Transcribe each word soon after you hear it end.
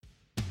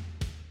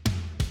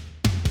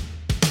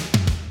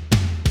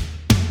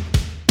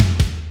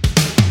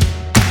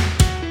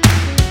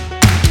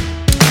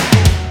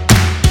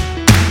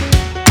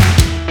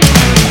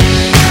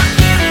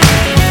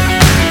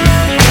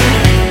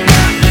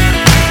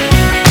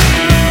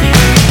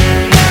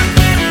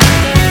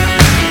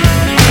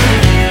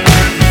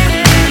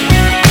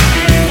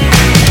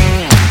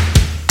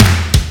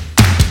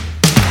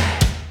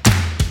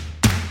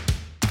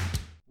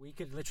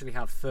literally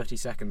have 30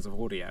 seconds of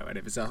audio, and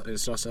it's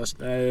just us.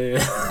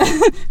 Can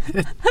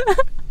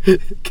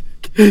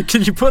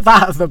you put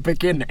that at the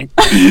beginning?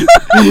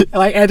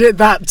 Like, edit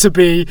that to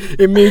be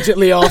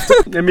immediately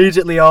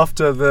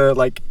after the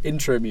like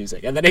intro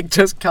music, and then it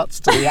just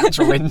cuts to the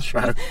actual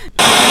intro.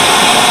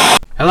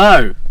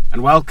 Hello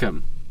and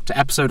welcome to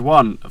episode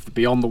 1 of the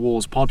Beyond the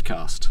Walls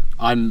podcast.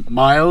 I'm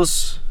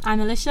Miles. I'm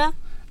Alicia.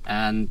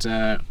 And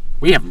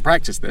we haven't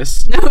practiced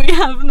this. No, we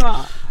have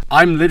not.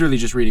 I'm literally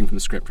just reading from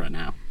the script right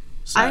now.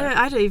 So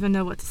I don't even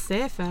know what to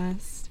say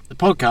first. the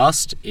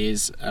podcast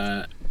is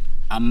a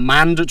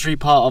mandatory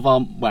part of our...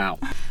 Wow.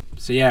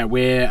 So yeah,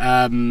 we're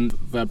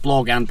the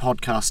blog and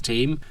podcast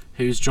team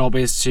whose job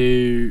is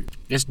to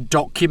just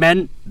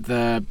document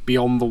the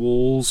Beyond the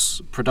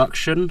Walls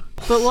production.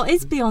 But what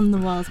is Beyond the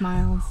Walls,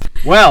 Miles?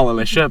 Well,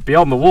 Alicia,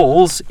 Beyond the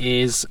Walls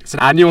is an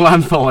annual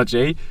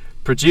anthology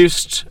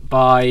produced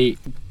by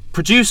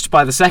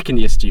the second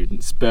year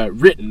students, but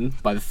written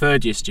by the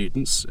third year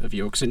students of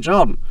York St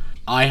John.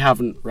 I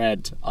haven't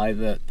read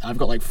either. I've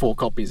got like 4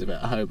 copies of it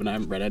at home and I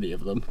haven't read any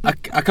of them.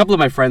 A couple of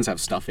my friends have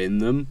stuff in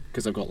them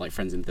because I've got like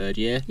friends in third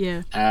year.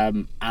 Yeah.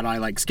 And I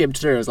like skimmed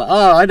through. I was like,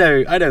 oh, I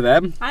know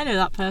them. I know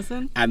that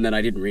person. And then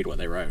I didn't read what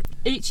they wrote.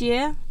 Each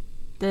year,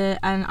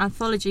 an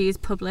anthology is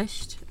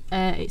published.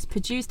 It's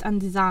produced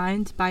and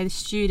designed by the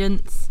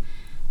students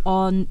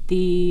on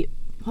the...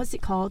 What's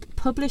it called?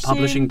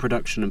 Publishing,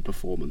 Production and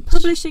Performance.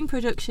 Publishing,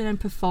 Production and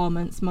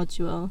Performance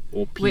module.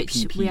 Or PPP.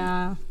 Which we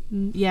are...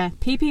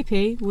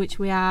 PPP, which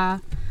we are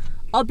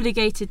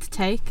obligated to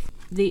take.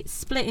 It's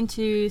split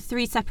into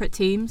 3 separate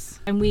teams,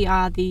 and we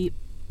are the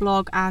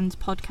blog and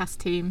podcast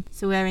team.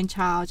 So we're in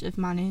charge of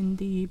manning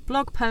the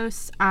blog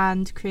posts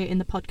and creating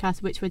the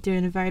podcast, which we're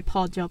doing a very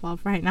poor job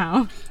of right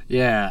now.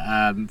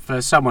 Yeah,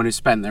 for someone who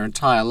spent their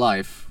entire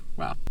life,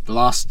 well, the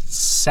last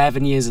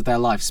 7 years of their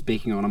life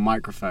speaking on a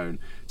microphone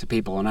to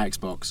people on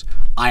Xbox,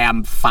 I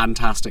am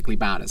fantastically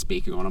bad at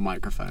speaking on a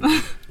microphone.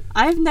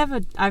 I've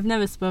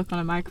never spoken on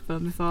a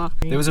microphone before.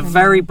 There was a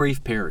very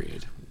brief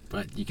period,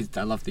 but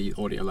I love the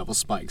audio level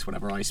spikes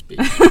whenever I speak.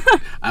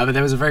 But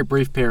there was a very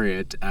brief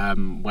period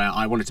where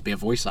I wanted to be a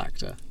voice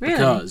actor. Really?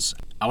 Because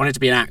I wanted to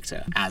be an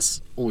actor,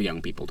 as all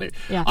young people do.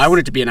 Yes. I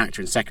wanted to be an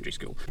actor in secondary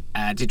school.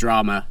 I did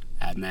drama,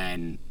 and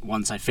then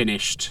once I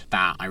finished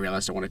that, I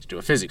realised I wanted to do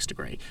a physics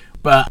degree.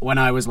 But when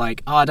I was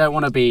like, I don't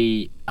want to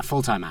be a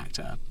full-time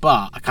actor,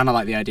 but I kind of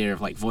like the idea of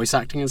like voice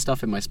acting and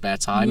stuff in my spare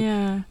time.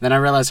 Yeah. Then I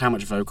realised how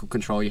much vocal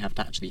control you have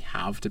to actually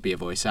have to be a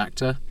voice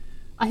actor.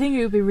 I think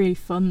it would be really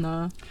fun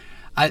though.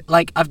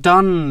 I've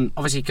done,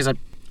 obviously, because I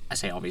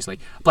say obviously,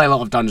 I play a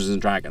lot of Dungeons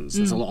and Dragons.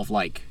 There's a lot of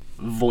like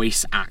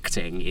voice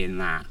acting in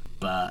that,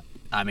 but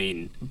I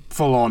mean,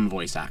 full-on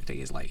voice acting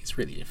is like, it's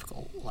really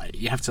difficult. Like,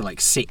 you have to like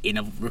sit in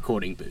a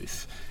recording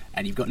booth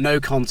and you've got no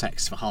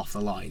context for half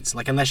the lines.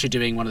 Like, unless you're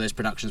doing one of those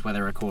productions where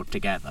they record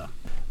together,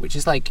 which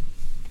is like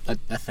a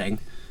thing.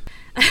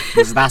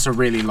 Because that's a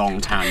really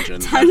long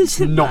tangent.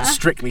 Not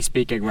strictly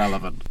speaking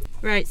relevant.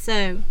 Right,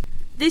 so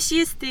this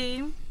year's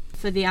theme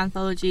for the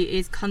anthology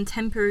is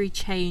contemporary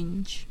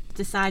change,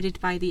 decided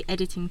by the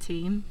editing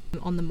team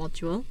on the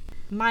module.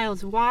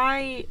 Miles,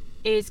 why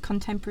is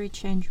contemporary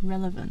change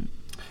relevant?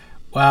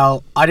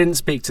 Well, I didn't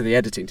speak to the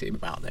editing team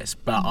about this,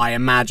 but I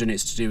imagine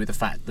it's to do with the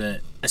fact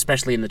that,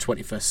 especially in the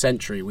 21st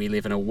century, we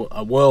live in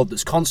a world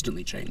that's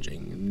constantly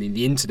changing. I mean,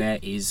 the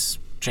internet is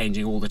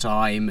changing all the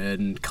time,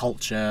 and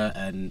culture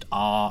and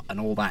art and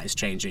all that is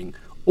changing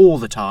all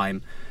the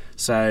time.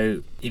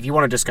 So if you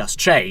want to discuss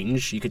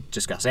change, you could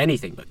discuss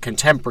anything, but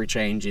contemporary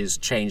change is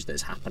change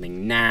that's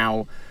happening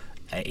now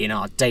in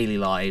our daily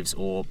lives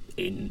or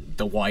in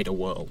the wider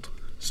world.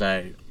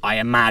 So I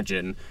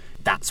imagine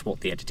that's what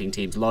the editing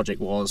team's logic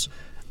was.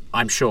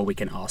 I'm sure we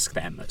can ask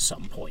them at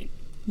some point.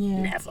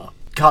 Yeah. Never.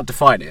 Can't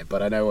define it,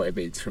 but I know what it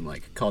means from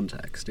like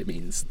context. It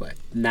means like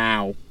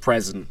now,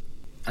 present.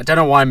 I don't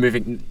know why I'm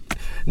moving.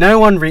 No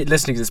one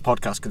listening to this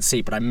podcast can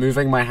see, but I'm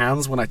moving my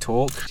hands when I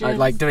talk. I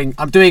literally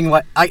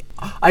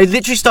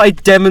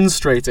started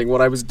demonstrating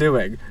what I was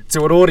doing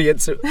to an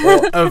audience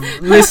of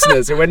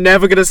listeners who were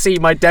never going to see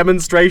my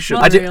demonstration.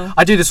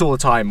 I do this all the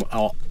time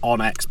on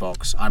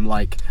Xbox. I'm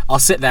like, I'll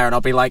sit there and I'll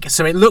be like,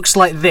 so it looks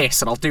like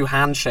this, and I'll do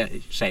hand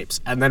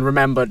shapes, and then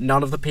remember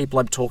none of the people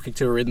I'm talking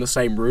to are in the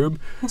same room,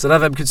 so none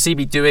of them could see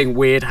me doing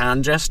weird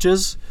hand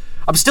gestures.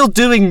 I'm still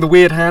doing the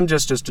weird hand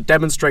gestures to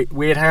demonstrate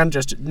weird hand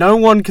gestures. No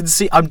one can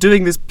see. I'm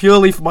doing this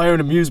purely for my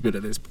own amusement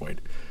at this point.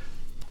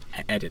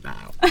 Edit that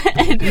out.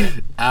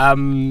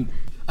 I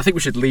think we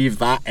should leave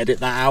that,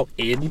 edit that out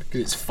in, because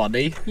it's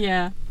funny.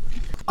 Yeah.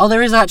 Oh,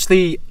 there is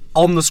actually,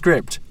 on the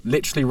script,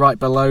 literally right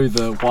below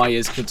the why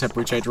is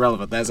contemporary change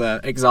relevant, there's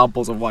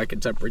examples of why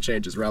contemporary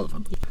change is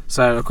relevant.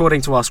 So,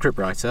 according to our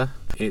scriptwriter,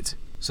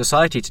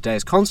 society today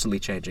is constantly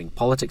changing.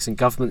 Politics and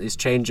government is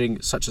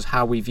changing, such as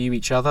how we view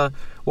each other.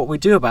 What we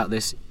do about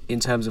this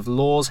in terms of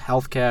laws,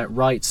 healthcare,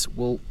 rights,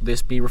 will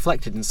this be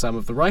reflected in some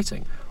of the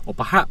writing? Or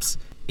perhaps,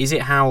 is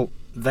it how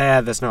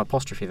there's no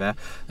apostrophe there,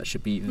 that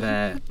should be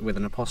there with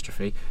an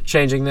apostrophe,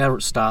 changing their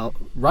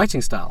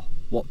writing style,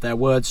 what their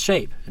words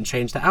shape, and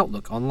change their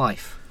outlook on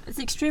life? It's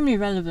extremely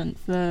relevant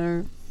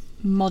for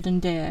modern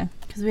day,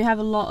 because we have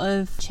a lot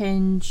of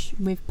change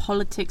with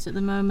politics at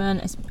the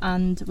moment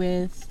and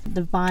with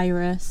the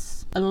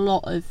virus. A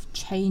lot of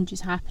change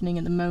is happening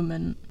at the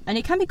moment, and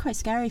it can be quite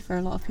scary for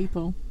a lot of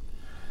people.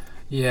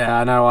 Yeah,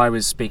 I know. I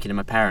was speaking to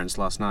my parents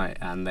last night,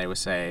 and they were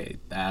saying,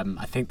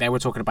 I think they were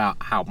talking about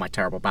how my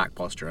terrible back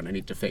posture and I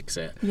need to fix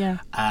it. Yeah.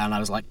 And I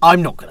was like,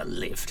 I'm not going to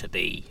live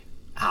to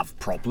have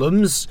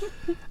problems.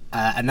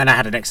 And then I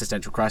had an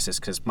existential crisis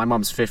because my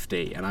mum's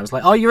 50, and I was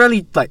like, oh, you're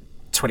only like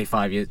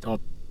 25 years, or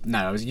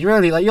no,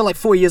 you're like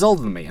 4 years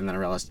older than me. And then I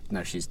realised,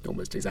 no, she's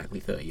almost exactly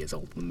 30 years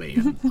older than me,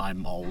 and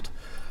I'm old.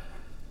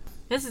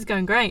 This is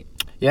going great.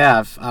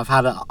 Yeah, I've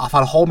had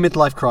a whole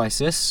midlife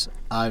crisis.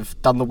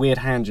 I've done the weird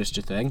hand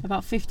gesture thing.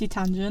 About 50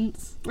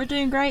 tangents. We're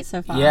doing great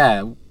so far.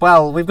 Yeah,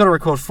 well, we've got to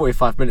record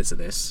 45 minutes of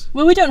this.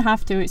 Well, we don't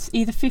have to. It's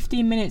either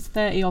 15 minutes,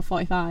 30 or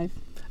 45.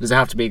 Does it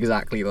have to be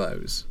exactly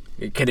those?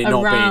 Can it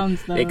Around not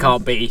be? those. It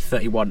can't be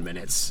 31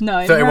 minutes.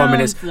 No, 31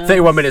 minutes. those.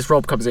 31 minutes.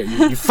 Rob comes in.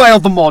 You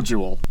failed the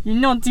module. You're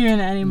not doing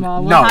it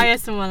anymore. We'll No. hire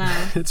someone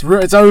else.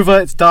 It's over.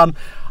 It's done.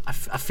 I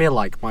feel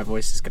like my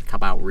voice is going to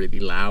come out really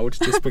loud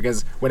just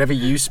because whenever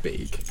you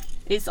speak,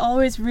 It's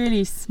always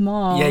really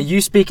small. yeah, you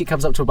speak, it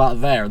comes up to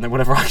about there, and then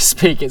whenever I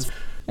speak, it's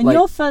And like,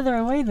 you're further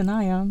away than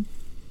I am.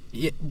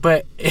 yeah,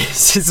 but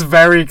it's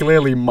very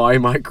clearly my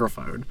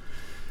microphone.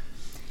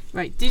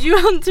 Right, did you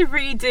want to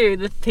redo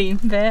the theme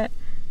bit?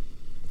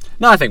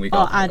 No, I think we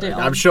got. Or add it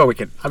on. I'm sure we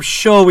can. I'm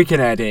sure we can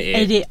edit it.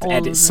 Edit all of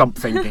edit it.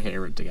 something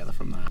coherent together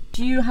from that.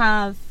 Do you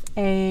have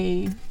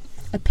a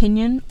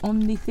opinion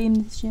on the theme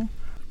this year?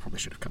 Probably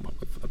should have come up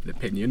with an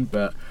opinion,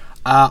 but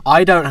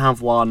I don't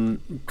have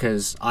one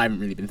because I haven't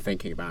really been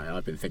thinking about it.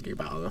 I've been thinking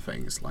about other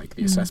things like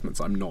the assessments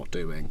I'm not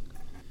doing.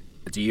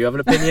 Do you have an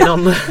opinion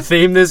on the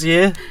theme this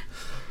year?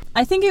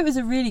 I think it was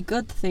a really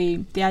good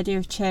theme, the idea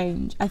of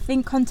change. I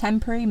think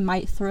contemporary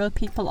might throw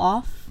people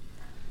off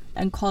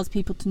and cause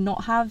people to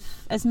not have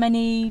as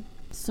many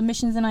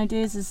submissions and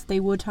ideas as they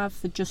would have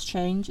for just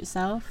change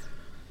itself.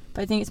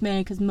 But I think it's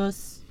mainly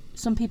because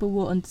some people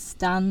won't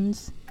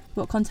understand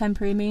what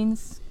contemporary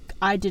means.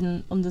 I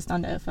didn't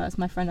understand it at first.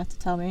 My friend had to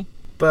tell me.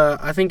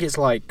 But I think it's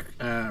like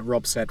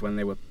Rob said when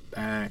they were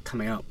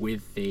coming up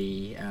with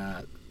the,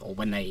 or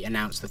when they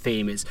announced the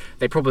theme, is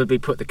they probably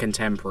put the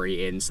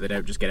contemporary in so they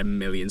don't just get a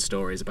million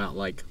stories about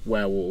like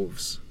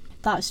werewolves.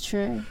 That's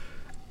true.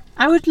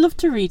 I would love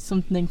to read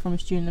something from a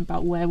student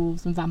about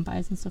werewolves and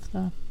vampires and stuff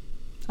though.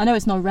 I know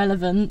it's not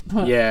relevant,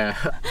 but Yeah,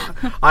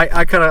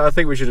 I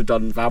think we should have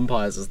done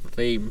vampires as the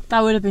theme.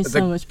 that would have been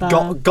so much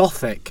better.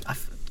 Gothic.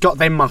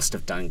 They must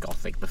have done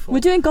Gothic before. We're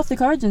doing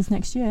Gothic Origins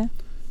next year.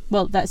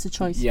 Well, that's a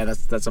choice. Yeah,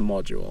 that's a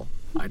module.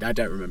 I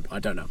don't remember. I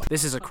don't know.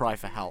 This is a cry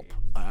for help,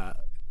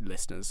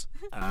 listeners.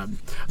 I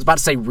was about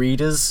to say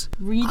readers.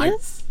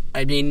 Readers?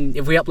 I mean,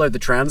 if we upload the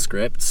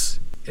transcripts,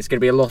 it's going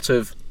to be a lot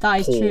of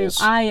That is true.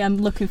 pause. I am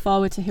looking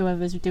forward to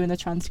whoever's doing the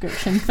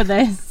transcription for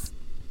this.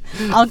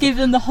 I'll give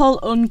them the whole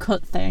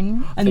uncut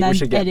thing I and think then we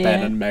should get edit Ben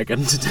it. and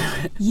Megan to do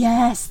it.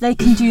 Yes, they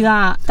can do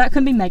that. That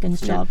can be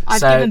Megan's job. I've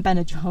So- given Ben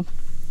a job.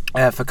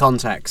 For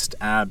context,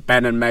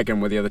 Ben and Megan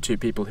were the other two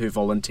people who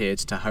volunteered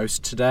to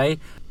host today.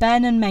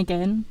 Ben and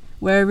Megan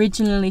were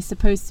originally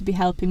supposed to be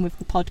helping with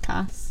the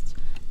podcast.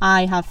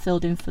 I have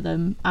filled in for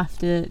them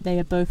after they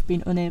have both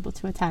been unable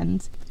to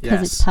attend because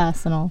Yes. it's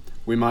personal.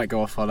 We might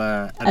go off on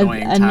a An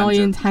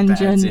annoying tangent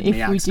that ends in tangent me if we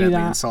do accidentally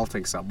that.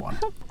 insulting someone.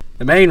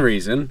 The main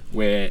reason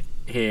we're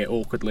here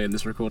awkwardly in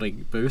this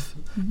recording booth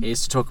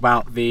is to talk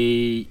about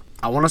the,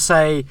 I want to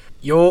say,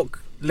 York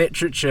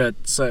Literature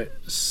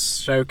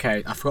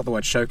Showcase. I forgot the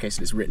word showcase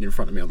and it's written in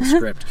front of me on the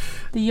script.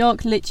 The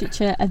York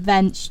Literature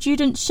Event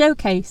Student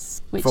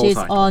Showcase, which Full is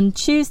title. on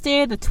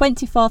Tuesday the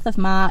 24th of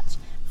March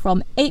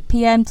from 8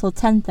 p.m. till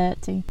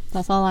 10:30.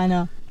 That's all I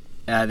know.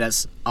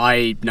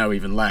 I know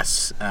even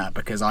less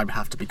because I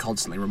have to be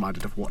constantly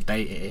reminded of what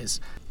date it is.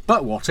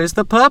 But what is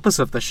the purpose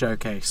of the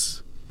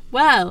showcase?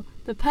 Well,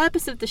 the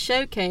purpose of the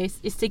showcase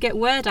is to get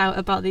word out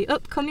about the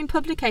upcoming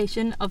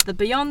publication of the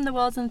Beyond the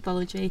Walls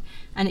anthology,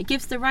 and it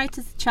gives the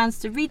writers a chance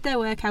to read their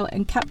work out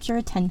and capture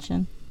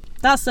attention.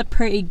 That's a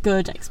pretty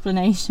good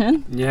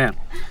explanation. Yeah.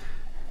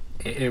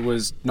 It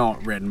was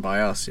not written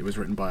by us, it was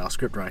written by our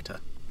scriptwriter.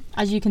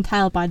 As you can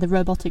tell by the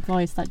robotic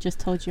voice that just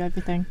told you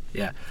everything.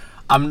 Yeah.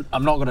 I'm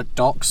not going to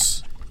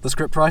dox the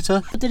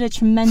scriptwriter. I did a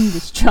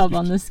tremendous job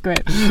on the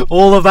script.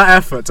 All of that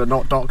effort to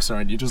not dox her,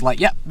 and you're just like,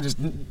 yep, just...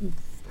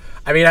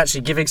 I mean, actually,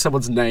 giving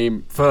someone's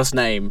name, first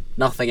name,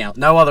 nothing else,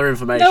 no other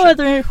information. No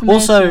other information.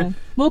 Also,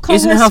 we'll call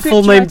isn't her her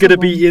full name going to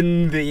be scriptwriter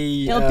in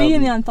the... It'll be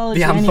in the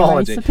anthology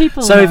anyway, so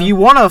people So know. if you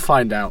want to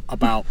find out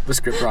about the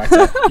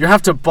scriptwriter, you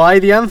have to buy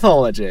the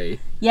anthology.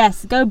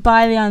 Yes, go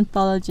buy the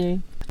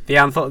anthology. The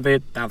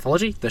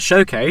anthology, the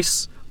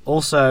showcase,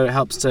 also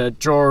helps to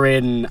draw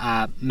in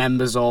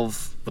members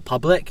of the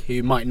public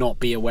who might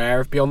not be aware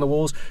of Beyond the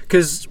Walls,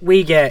 because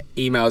we get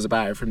emails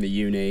about it from the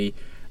uni,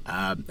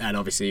 and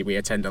obviously we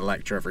attend a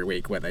lecture every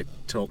week where they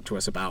talk to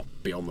us about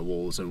Beyond the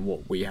Walls and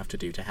what we have to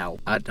do to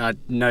help. I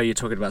know you're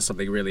talking about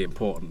something really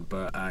important,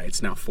 but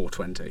it's now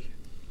 4:20.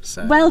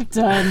 So Well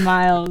done,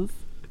 Miles.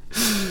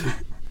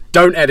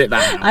 Don't edit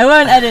that out. I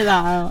won't edit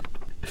that out.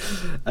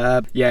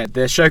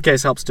 The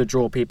showcase helps to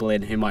draw people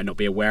in who might not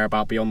be aware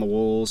about Beyond the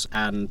Walls,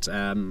 and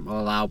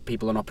allow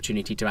people an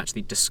opportunity to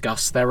actually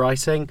discuss their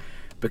writing.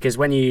 Because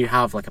when you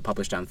have like a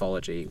published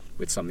anthology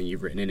with something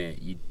you've written in it,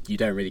 you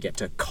don't really get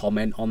to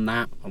comment on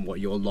that, on what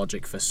your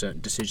logic for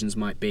certain decisions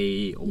might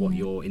be, or what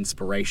your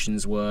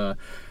inspirations were.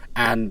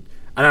 And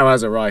I know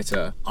as a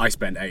writer, I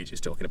spend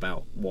ages talking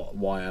about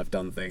why I've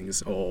done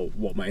things or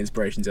what my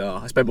inspirations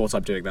are. I spend more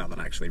time doing that than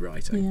actually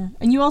writing. Yeah,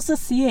 and you also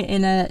see it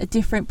in a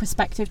different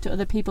perspective to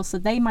other people, so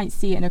they might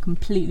see it in a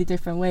completely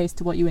different way as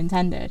to what you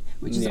intended,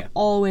 which is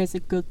always a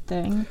good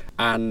thing.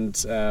 And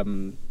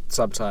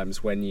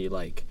sometimes when you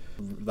like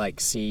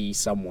see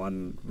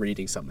someone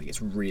reading something,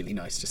 it's really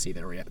nice to see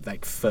their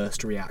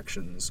first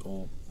reactions,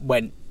 or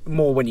when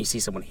you see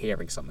someone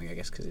hearing something, I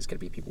guess, because it's going to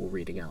be people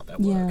reading out their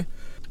work.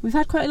 We've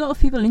had quite a lot of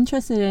people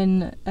interested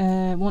in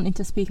wanting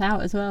to speak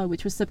out as well,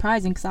 which was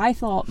surprising because I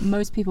thought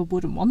most people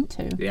wouldn't want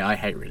to. Yeah, I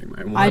hate reading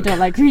my own work. I don't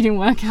like reading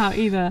work out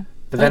either.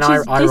 But then I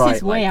write, this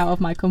is way out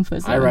of my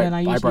comfort zone.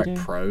 I write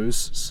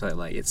prose, so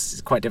like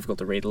it's quite difficult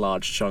to read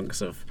large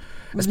chunks of.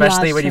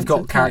 Especially when you've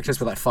got characters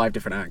with like 5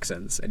 different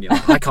accents, and you're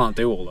like, I can't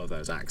do all of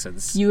those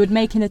accents. You would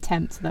make an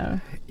attempt,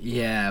 though.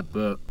 Yeah,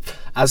 but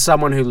as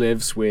someone who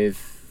lives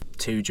with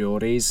 2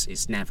 Geordies,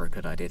 it's never a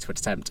good idea to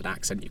attempt an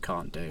accent you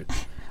can't do.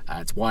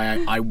 It's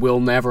why I will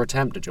never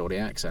attempt a Geordie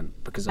accent,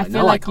 because I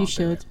know like I can't you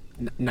should.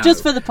 do it. No.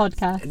 Just for the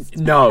podcast.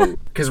 No,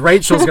 because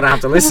Rachel's going to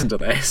have to listen to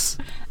this.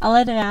 I'll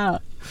edit it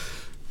out.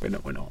 We're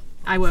not.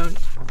 I won't.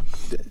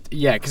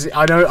 Yeah, because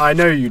I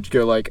know you'd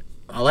go like,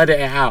 I'll edit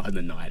it out and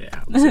then not edit it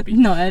out. It'd be,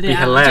 not edit be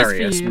out,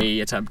 hilarious, just for you. me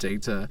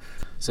attempting to.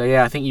 So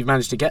yeah, I think you've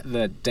managed to get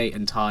the date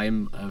and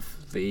time of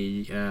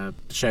the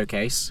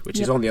showcase, which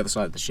is on the other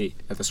side of the sheet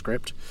of the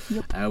script,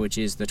 which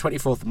is the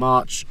 24th of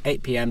March,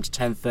 8 p.m. to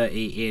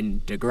 10:30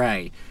 in De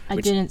Grey. I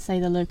didn't say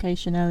the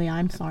location earlier.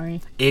 I'm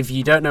sorry. If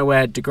you don't know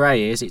where De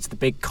Grey is, it's the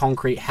big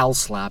concrete hell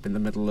slab in the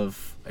middle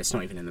of. It's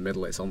not even in the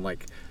middle. It's on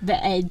like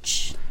the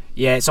edge.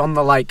 Yeah, it's on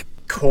the like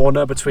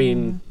corner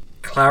between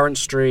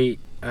Clarence Street,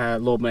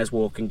 Lord Mayor's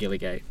Walk, and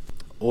Gillygate,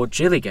 or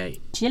Gillygate.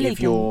 If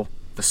you're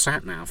the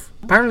sat-nav.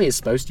 Apparently it's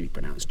supposed to be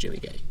pronounced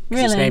Gillygate.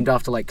 Really? It's named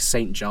after like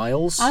St.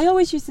 Giles. I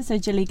always used to say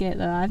Gillygate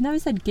though. I've never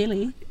said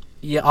Gilly.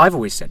 Yeah, I've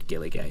always said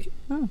Gillygate.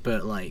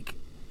 But like,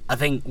 I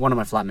think one of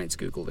my flatmates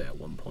Googled it at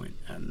one point,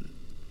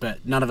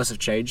 but none of us have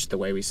changed the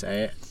way we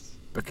say it,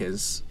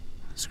 because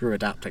screw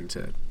adapting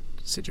to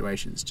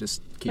situations.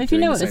 Just keep if you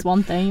doing know the it was same.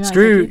 one thing, you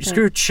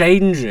Screw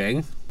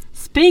changing.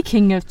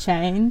 Speaking of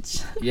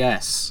change,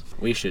 yes,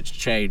 we should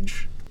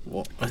change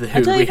who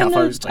we have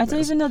hosting. I don't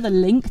even know the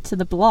link to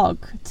the blog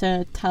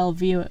to tell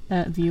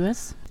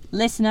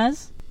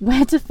listeners,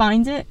 where to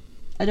find it.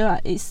 I don't.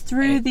 It's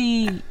through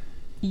the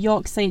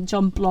York St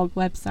John blog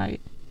website.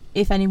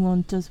 If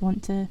anyone does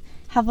want to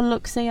have a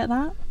look-see at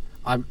that.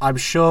 I'm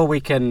sure we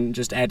can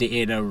just edit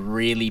in a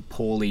really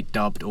poorly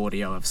dubbed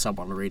audio of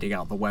someone reading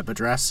out the web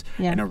address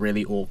in a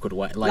really awkward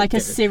way, like a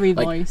Siri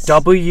voice.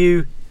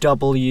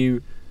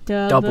 www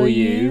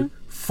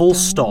full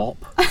stop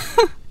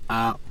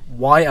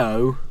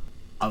yo.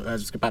 I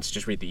was about to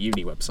just read the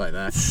uni website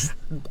there.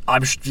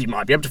 You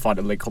might be able to find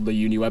a link on the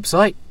uni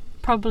website.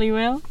 Probably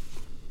will.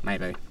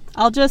 Maybe.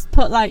 I'll just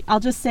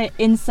say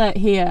insert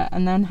here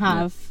and then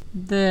have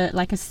a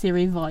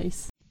Siri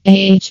voice.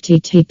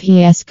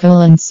 https://blog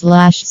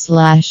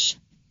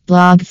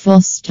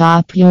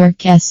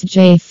yorksj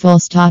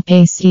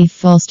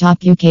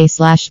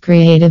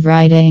uk/creative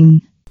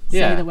writing.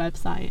 Say the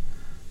website.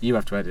 You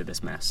have to edit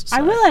this mess. So.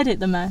 I will edit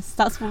the mess.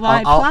 That's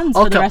my plans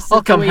for the rest of the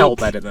week. I'll come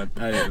help edit the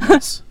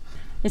mess.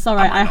 It's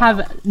alright, I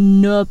have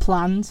no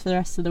plans for the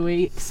rest of the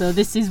week, so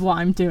this is what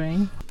I'm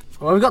doing.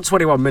 Well, we've got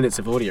 21 minutes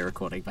of audio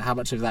recording, but how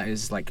much of that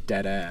is like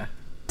dead air?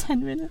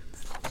 10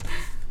 minutes.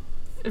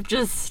 Of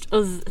just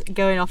us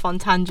going off on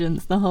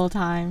tangents the whole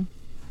time.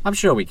 I'm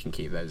sure we can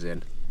keep those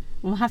in.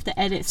 We'll have to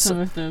edit some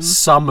of them.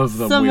 Some of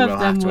them we will have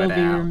to edit out. Some of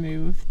them will be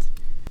removed.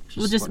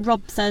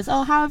 Rob says,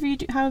 how have you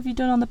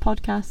done on the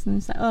podcast? And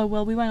it's like, oh,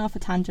 well, we went off a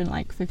tangent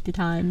like 50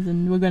 times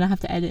and we're going to have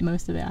to edit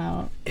most of it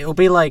out. It'll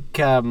be like,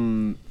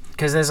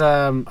 because there's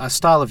a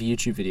style of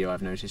YouTube video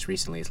I've noticed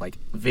recently. It's like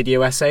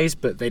video essays,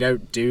 but they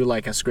don't do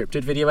like a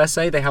scripted video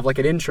essay. They have like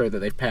an intro that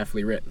they've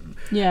carefully written.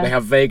 Yeah. They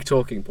have vague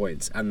talking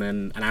points and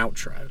then an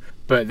outro.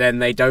 But then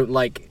they don't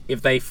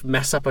if they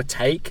mess up a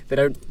take, they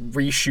don't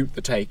reshoot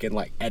the take and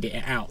like edit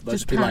it out. They'll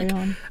just be like,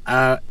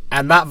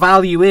 and that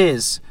value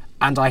is,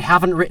 and I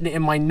haven't written it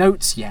in my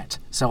notes yet,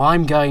 so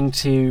I'm going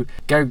to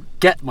go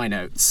get my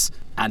notes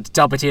and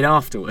dub it in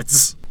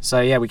afterwards. So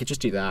yeah, we could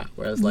just do that.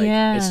 Whereas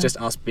it's just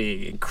us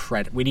being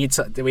incredible. We need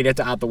to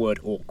add the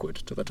word awkward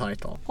to the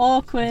title.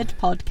 Awkward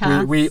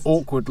podcast. We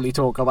awkwardly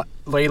talk about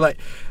we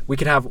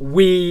could have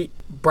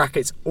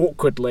brackets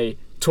awkwardly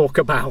talk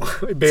about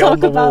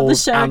Beyond the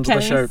Walls and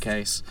the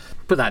showcase.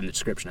 Put that in the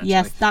description, actually.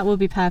 Yes, that would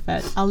be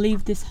perfect. I'll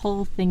leave this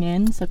whole thing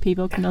in so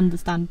people can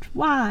understand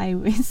why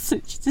it's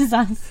such a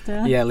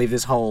disaster. Yeah, leave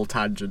this whole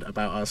tangent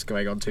about us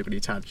going on too many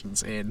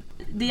tangents in.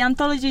 The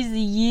anthology is a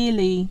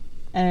yearly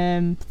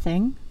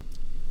thing.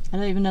 I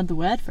don't even know the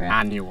word for it.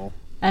 Annual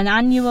An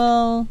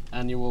annual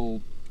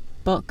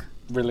book.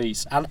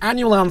 release. An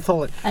annual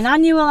anthology. An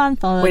annual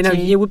anthology. Wait, no,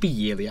 it would be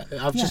yearly.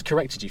 I've just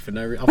corrected you for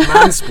no reason. I've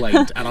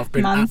mansplained, and I've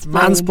been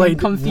mansplained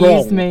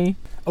confused wrong. me.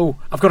 Oh,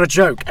 I've got a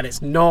joke, and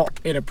it's not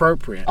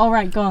inappropriate. All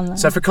right, go on then.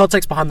 So for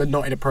context behind the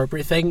not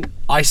inappropriate thing,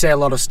 I say a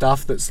lot of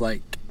stuff that's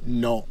like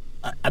not...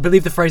 I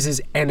believe the phrase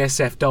is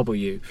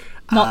NSFW.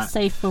 Not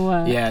safe for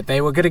work. Yeah,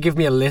 they were going to give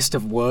me a list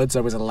of words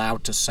I was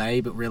allowed to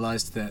say, but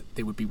realised that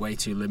it would be way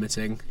too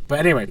limiting. But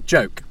anyway,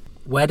 joke.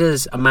 Where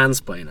does a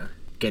mansplainer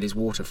get his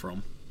water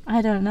from?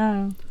 I don't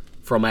know.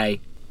 From a...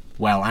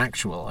 Well,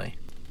 actually...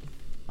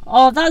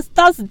 Oh, that's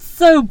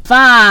so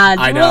bad.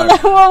 I know.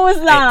 What was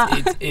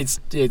that? It's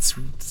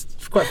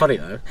quite funny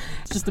though.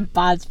 It's just a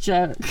bad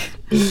joke.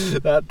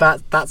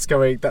 That's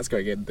going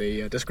in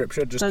the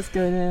description. Just That's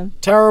going in.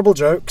 terrible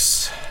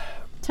jokes.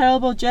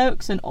 Terrible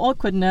jokes and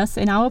awkwardness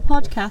in our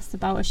podcast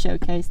about a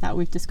showcase that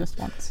we've discussed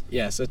once.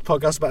 Yes, a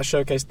podcast about a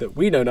showcase that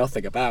we know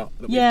nothing about,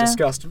 that Yeah. we've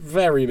discussed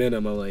very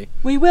minimally.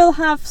 We will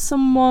have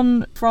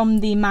someone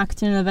from the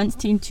marketing and events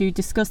team to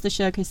discuss the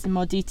showcase in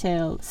more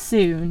detail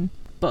soon.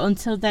 But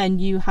until then,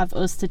 you have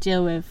us to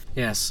deal with.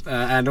 Yes,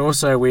 and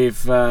also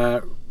we've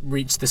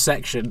reached the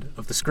section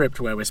of the script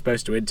where we're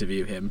supposed to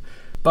interview him.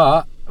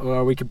 But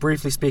we could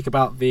briefly speak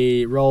about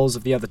the roles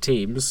of the other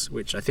teams,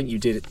 which I think you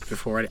did it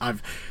before.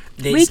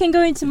 We can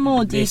go into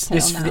more detail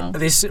now.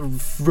 This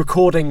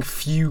recording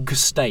fugue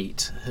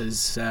state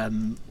has...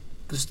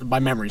 my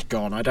memory's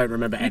gone. I don't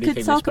remember We anything.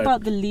 could talk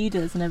about the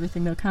leaders and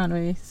everything though, can't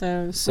we?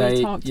 So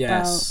we talked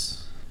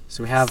yes.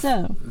 So we have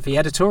the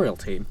editorial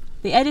team.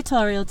 The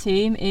editorial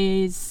team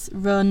is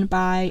run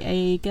by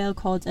a girl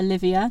called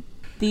Olivia.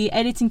 The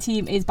editing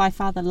team is by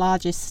far the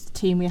largest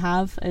team we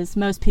have, as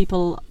most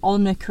people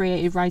on a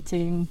creative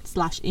writing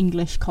 /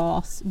 English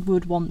course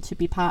would want to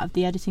be part of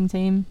the editing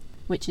team,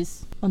 which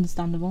is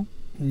understandable.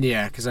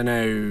 Yeah, because I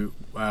know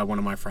one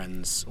of my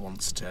friends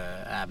wants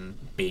to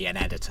be an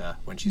editor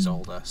when she's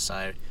older,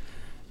 so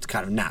it's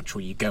kind of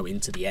natural you go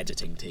into the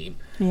editing team.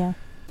 Yeah.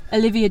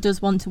 Olivia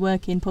does want to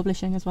work in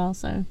publishing as well,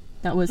 so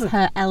that was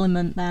her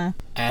element there.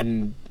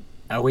 And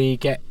are we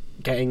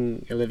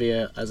getting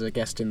Olivia as a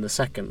guest in the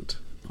second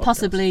podcast?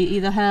 Possibly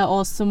either her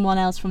or someone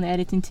else from the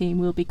editing team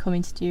will be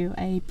coming to do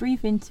a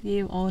brief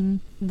interview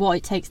on what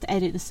it takes to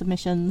edit the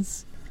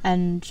submissions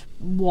and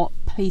what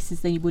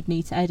pieces they would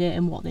need to edit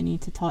and what they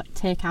need to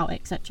take out,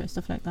 etc.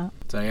 Stuff like that.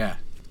 So yeah,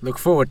 look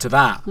forward to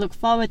that. Look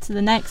forward to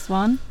the next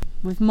one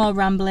with more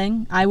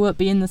rambling. I won't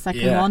be in the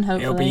second one,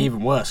 hopefully. It'll be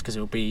even worse because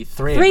it'll be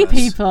three Three of us.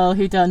 people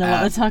who don't know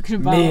what they're talking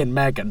about. Me and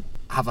Megan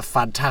have a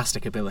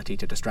fantastic ability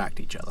to distract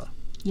each other.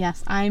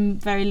 Yes, I'm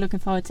very looking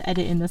forward to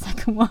editing the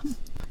second one.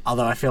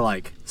 Although I feel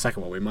like the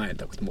second one we might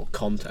end up with more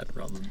content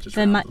rather than just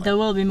There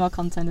will be more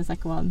content in the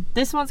second one.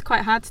 This one's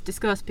quite hard to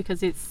discuss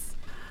because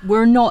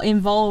we're not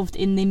involved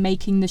in the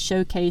making the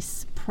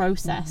showcase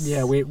process.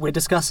 Yeah, we're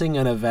discussing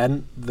an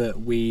event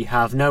that we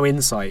have no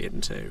insight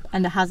into.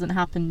 And it hasn't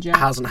happened yet. It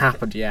hasn't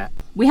happened yet.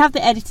 We have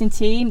the editing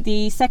team.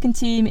 The second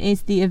team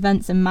is the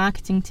events and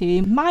marketing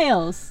team.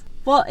 Miles,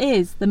 what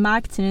is the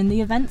marketing and the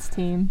events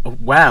team?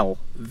 Well,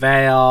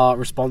 they are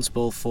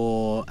responsible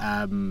for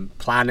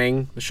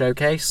planning the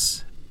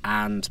showcase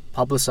and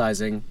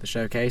publicising the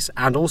showcase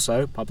and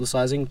also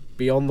publicising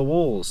Beyond the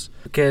Walls.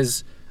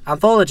 Because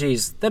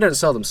anthologies, they don't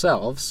sell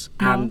themselves,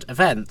 and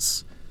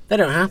events, they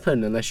don't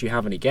happen unless you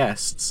have any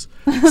guests.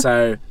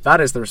 So that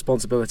is the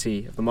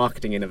responsibility of the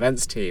marketing and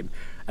events team.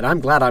 And I'm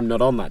glad I'm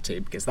not on that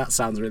team because that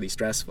sounds really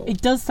stressful.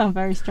 It does sound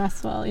very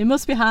stressful. It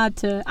must be hard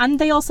to... And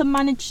they also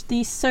manage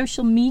the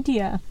social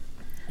media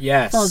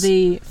for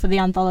the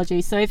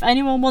anthology. So if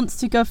anyone wants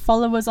to go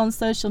follow us on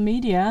social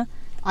media...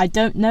 I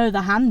don't know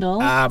the handle,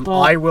 but...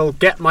 I will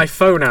get my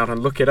phone out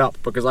and look it up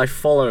because I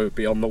follow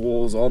Beyond the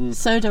Walls on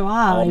So do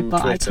I,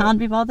 but Twitter. I can't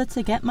be bothered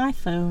to get my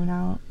phone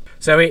out.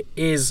 So it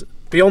is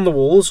Beyond the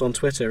Walls on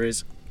Twitter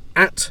is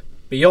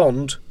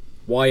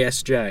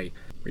 @BeyondYSJ.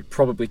 We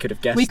probably could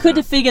have guessed We could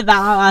have figured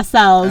that out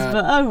ourselves,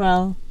 but oh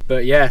well.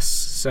 But yes,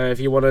 so if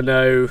you want to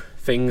know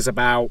things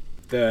about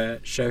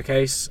the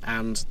showcase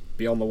and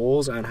Beyond the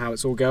Walls and how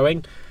it's all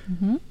going,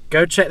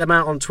 go check them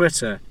out on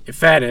Twitter. In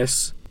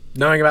fairness...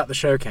 Knowing about the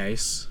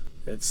showcase,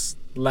 it's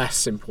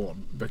less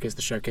important because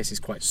the showcase is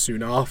quite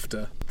soon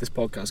after this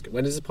podcast.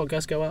 When does the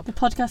podcast go up? The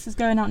podcast is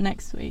going out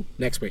next week.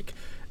 Next week.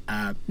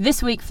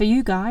 This week for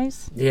you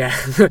guys. Yeah.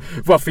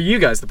 Well, for you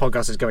guys, the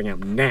podcast is going out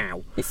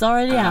now. It's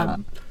already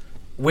out.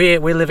 We're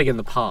living in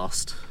the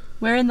past.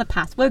 We're in the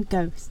past. We're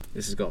ghosts.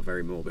 This has got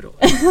very morbid.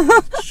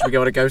 Should we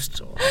go on a ghost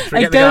tour? Should we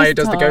get the guy who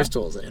does the ghost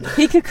tours in?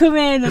 He could come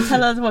in and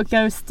tell us what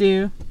ghosts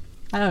do.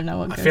 I don't know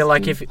what ghosts do. I feel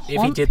like if he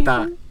did people?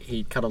 that,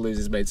 he'd kind of lose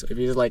his mates. If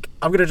he's like,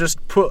 I'm going to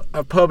just put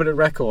a permanent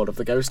record of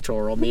the ghost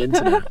tour on the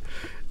internet,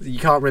 you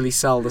can't really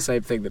sell the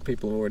same thing that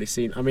people have already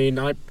seen. I mean,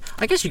 I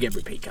guess you get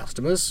repeat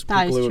customers.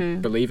 That people is who true.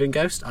 Believe in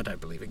ghosts. I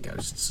don't believe in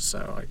ghosts,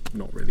 so I'm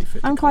not really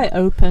fit. I'm quite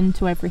open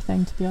to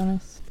everything, to be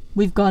honest.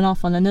 We've gone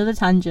off on another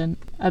tangent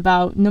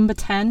about number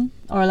 10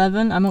 or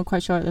 11. I'm not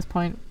quite sure at this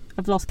point.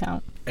 I've lost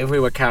count. If we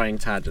were counting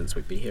tangents,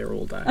 we'd be here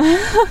all day.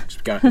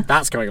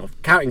 That's going off.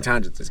 Counting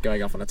tangents is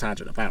going off on a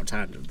tangent about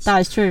tangents. That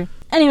is true.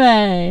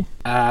 Anyway.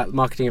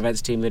 Marketing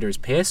events team leader is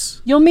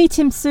Pierce. You'll meet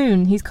him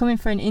soon. He's coming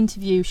for an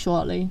interview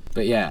shortly.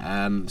 But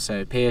yeah,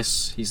 so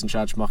Pierce, he's in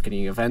charge of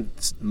marketing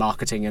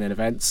and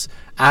events.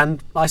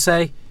 And I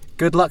say,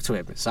 good luck to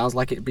him. It sounds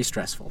like it'd be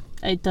stressful.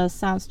 It does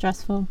sound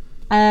stressful.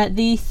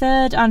 The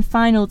third and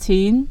final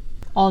team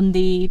on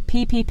the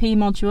PPP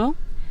module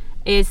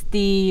is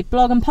the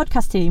blog and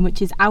podcast team,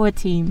 which is our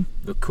team.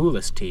 The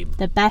coolest team.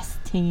 The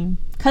best team.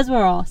 Because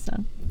we're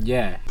awesome.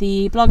 Yeah.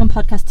 The blog and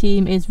podcast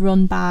team is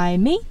run by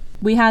me.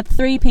 We had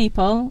 3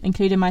 people,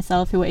 including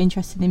myself, who were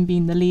interested in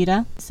being the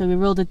leader. So we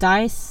rolled a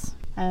dice.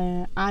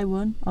 I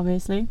won,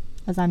 obviously,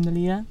 as I'm the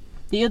leader.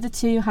 The other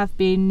 2 have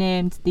been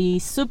named the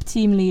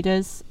sub-team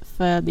leaders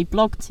for the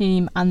blog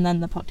team and then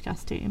the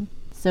podcast team.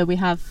 So we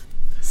have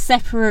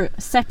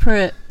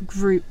separate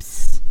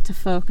groups to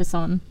focus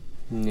on.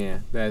 Yeah,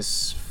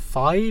 there's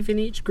 5 in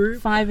each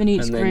group. 5 in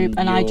each group,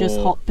 and I just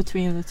hop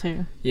between the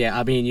 2. Yeah,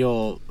 I mean,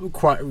 you're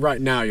quite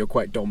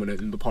dominant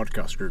in the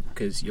podcast group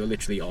because you're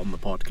literally on the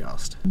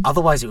podcast.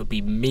 Otherwise, it would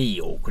be me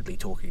awkwardly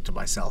talking to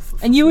myself.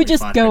 And you would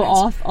just go minutes.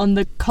 off on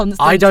the constant.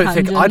 I don't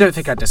tangents.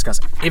 think I'd discuss.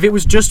 If it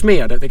was just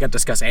me, I don't think I'd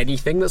discuss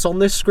anything that's on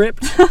this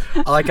script.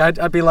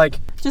 I'd be like,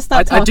 just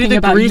start I'd do talking the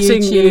about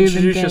greeting, YouTube introduce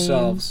and games.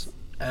 yourselves.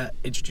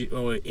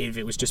 Or if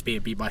it was just me,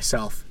 it'd be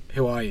myself.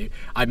 Who are you?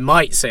 I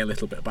might say a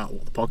little bit about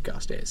what the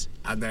podcast is,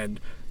 and then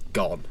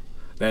gone.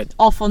 Then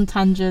off on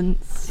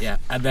tangents. Yeah,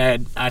 and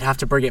then I'd have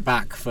to bring it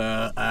back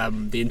for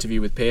the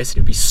interview with Pierce, and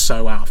it'd be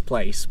so out of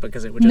place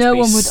because it would just No be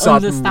one would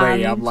suddenly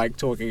understand. I'm like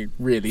talking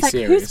really It's like,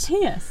 serious. who's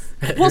Pierce?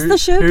 What's the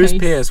showcase? Who's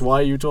Pierce?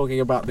 Why are you talking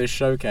about this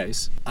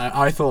showcase?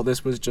 I thought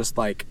this was just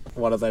like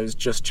one of those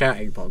just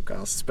chatting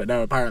podcasts, but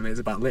no, apparently it's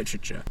about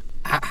literature.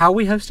 How are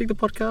we hosting the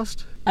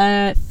podcast?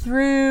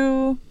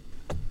 Through...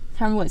 I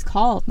can't remember what it's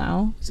called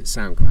now. Is it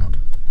SoundCloud?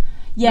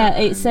 Yeah, No.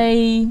 it's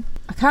a...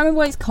 I can't remember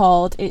what it's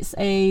called. It's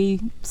a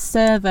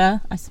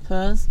server, I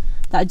suppose,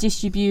 that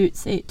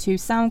distributes it to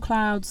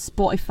SoundCloud,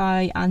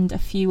 Spotify, and a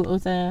few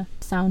other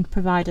sound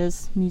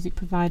providers, music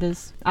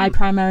providers. I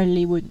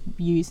primarily would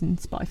use in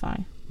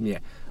Spotify. Yeah.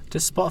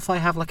 Does Spotify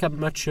have like a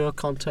mature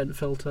content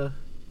filter?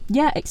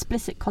 Yeah,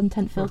 explicit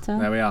content filter.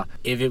 There we are.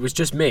 If it was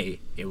just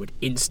me, it would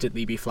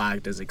instantly be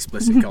flagged as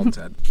explicit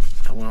content.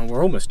 Well,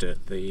 we're almost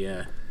at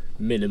the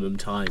minimum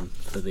time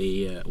for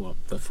the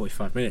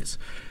 45 minutes.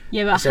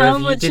 Yeah, but So how if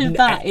you much didn't- of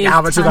that is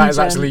how much of that is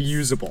actually tangents?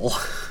 usable?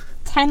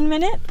 10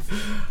 minutes?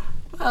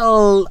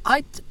 Well,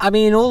 I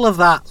mean, all of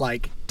that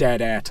like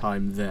dead air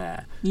time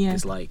there Yeah.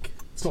 is like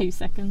it's 2 not-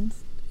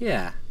 seconds.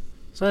 yeah.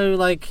 So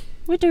like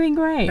We're doing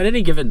great. at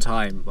any given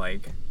time,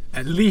 like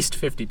at least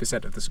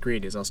 50% of the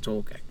screen is us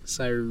talking.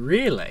 So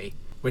really,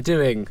 we're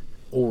doing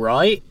all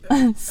right.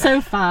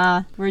 So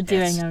far, we're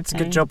doing okay. It's a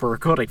good job we're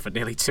recording for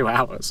nearly 2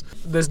 hours.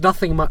 There's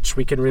nothing much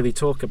we can really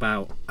talk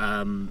about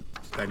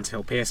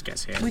until Pierce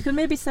gets here. We could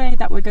maybe say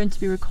that we're going to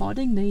be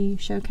recording the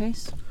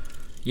showcase.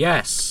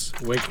 Yes,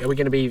 we're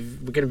going to be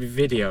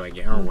videoing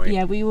it, aren't we?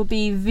 Yeah, we will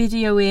be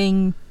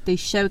videoing the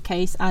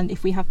showcase, and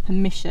if we have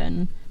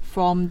permission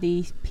from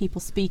the people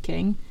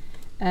speaking,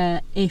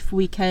 if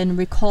we can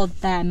record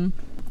them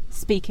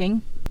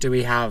speaking. Do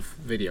we have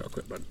video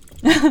equipment?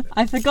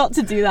 I forgot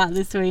to do that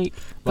this week.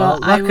 Well,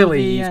 but I will luckily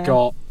be, you've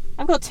got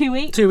I've got 2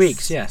 weeks. 2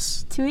 weeks,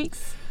 yes. 2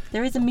 weeks.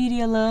 There is a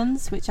Media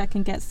Loans, which I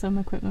can get some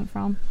equipment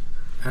from.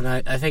 And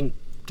I think,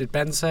 did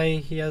Ben say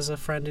he has a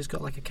friend who's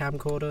got like a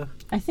camcorder?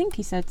 I think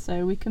he said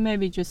so. We can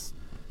maybe just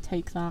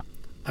take that.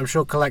 I'm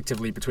sure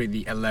collectively between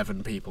the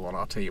 11 people on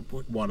our team,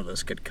 one of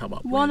us could come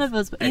up with One of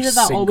us, but a either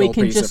that or we single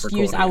can piece of just use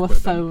recording our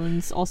equipment.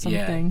 phones or something.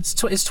 Yeah, it's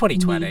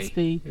 2020, Needs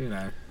be. you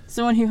know.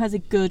 Someone who has a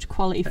good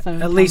quality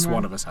phone. At least camera.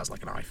 one of us has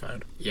like an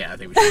iPhone. Yeah, I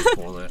think we should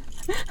pause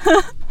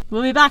it.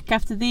 We'll be back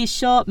after these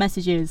short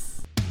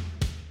messages.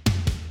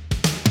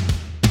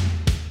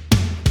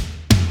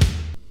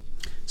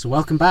 So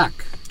welcome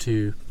back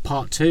to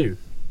part 2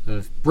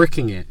 of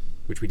Bricking It,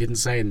 which we didn't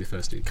say in the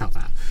first. Cut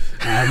that.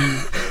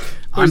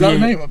 Was that the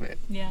name of it?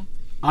 Yeah.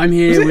 I'm Was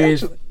here it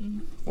with. actually?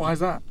 Why is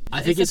that?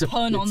 I think It's it's a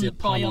pun on it's a the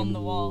boy pun on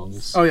the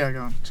walls. Oh yeah,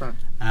 go on. Sorry.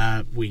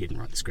 We didn't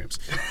write the scripts.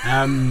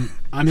 I'm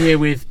here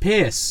with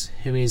Pierce,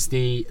 who is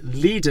the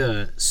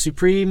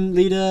supreme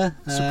leader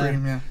That's of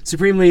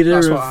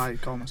what I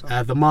call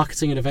myself. the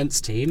marketing and events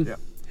team, Yeah.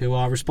 who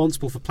are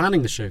responsible for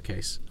planning the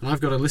showcase. And I've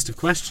got a list of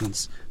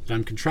questions that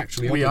I'm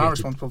contractually We obligated are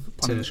responsible for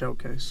planning to the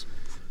showcase.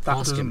 That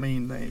ask doesn't him.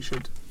 mean that it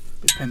should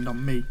be pinned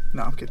on me.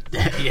 No, I'm kidding.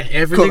 Yeah,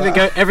 everything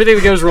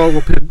that goes wrong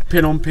will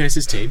pin on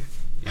Pierce's team.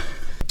 Yeah.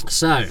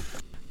 So,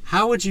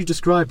 how would you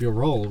describe your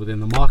role within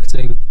the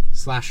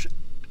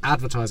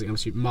marketing/advertising, I'm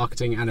assuming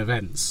marketing and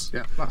events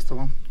Yeah, that's the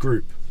one.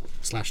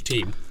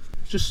 group/team?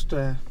 Just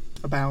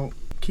about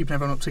keeping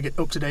everyone up to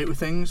date with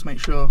things. Make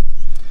sure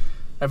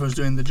everyone's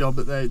doing the job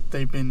that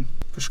they've been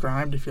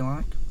prescribed, if you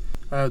like.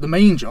 The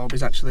main job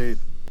is actually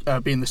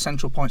being the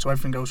central point, so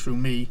everything goes through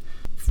me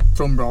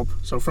from Rob.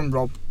 So from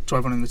Rob to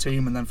everyone in the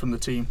team, and then from the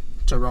team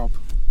to Rob,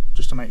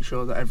 just to make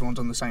sure that everyone's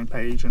on the same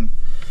page and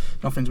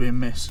nothing's being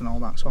missed and all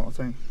that sort of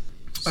thing.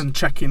 posts. And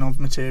checking of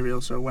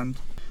material. So when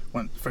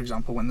for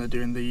example, when they're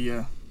doing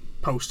the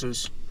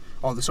posters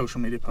or the social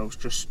media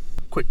posts, just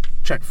quick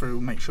check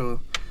through, make sure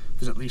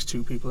there's at least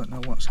 2 people that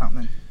know what's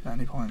happening at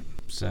any point.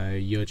 So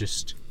you're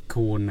just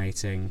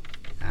coordinating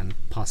and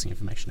passing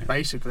information in.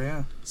 Basically,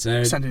 yeah.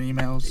 So Sending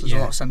emails. There's a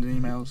lot of sending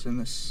emails in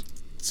this.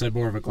 So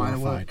more of a Line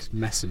of glorified work.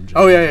 messenger.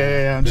 Oh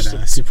yeah. I'm just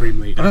a supreme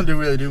leader. I don't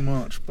really do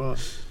much, but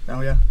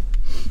yeah.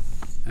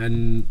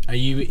 And are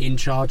you in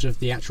charge of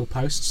the actual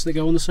posts that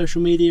go on the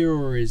social media,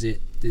 or is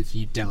it if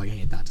you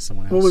delegated that to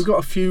someone else? Well, we've got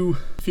a few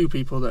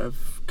people that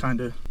have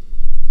kind of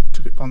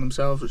took it upon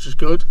themselves, which is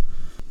good.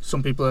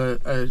 Some people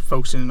are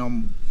focusing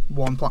on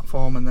one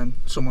platform and then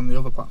some on the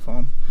other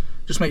platform.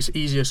 Just makes it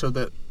easier so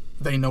that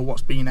they know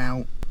what's been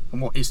out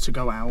and what is to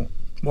go out.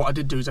 What I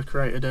did do is I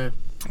created a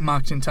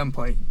marketing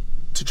template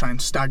to try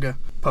and stagger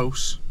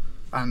posts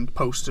and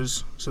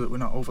posters so that we're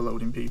not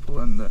overloading people,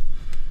 and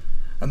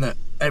that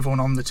everyone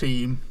on the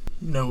team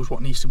knows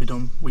what needs to be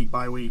done week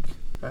by week,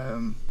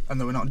 and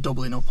that we're not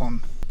doubling up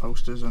on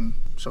posters and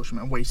social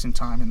media and wasting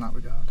time in that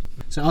regard.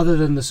 So other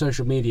than the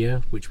social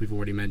media, which we've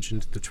already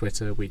mentioned, the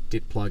Twitter we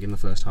did plug in the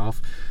first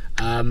half,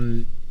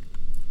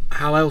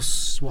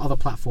 what other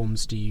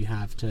platforms do you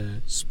have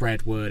to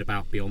spread word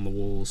about Beyond the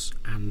Walls,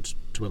 and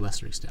to a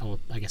lesser extent, or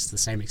I guess to the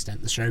same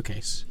extent, the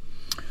showcase?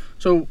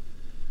 So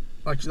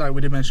like we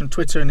did mention,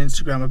 Twitter and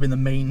Instagram have been the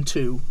main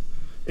 2.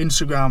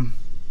 Instagram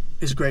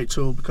is a great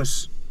tool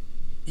because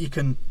you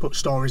can put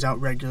stories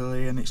out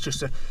regularly, and it's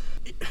just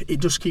it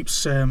just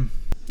keeps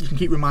you can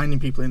keep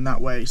reminding people in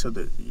that way, so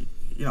that,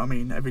 you know what I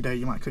mean, every day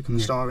you might click on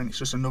the story and it's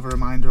just another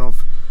reminder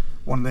of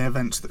one of the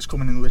events that's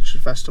coming in the Literature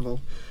Festival.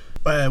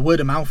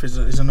 Word of mouth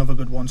is another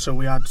good one. So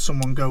we had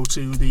someone go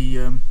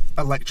to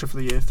a lecture for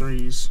the Year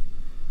 3s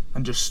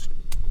and just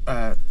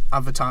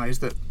advertise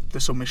that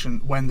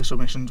when the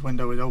submissions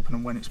window is open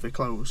and when it's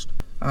closed.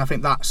 And I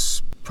think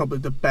that's probably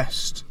the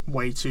best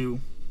way to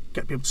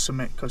get people to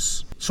submit,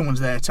 because someone's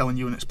there telling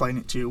you and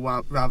explaining it to you,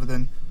 rather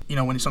than, you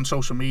know, when it's on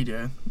social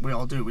media, we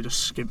all do it, we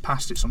just skim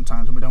past it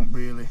sometimes and we don't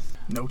really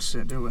notice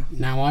it, do we?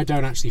 Now, I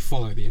don't actually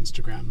follow the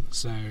Instagram,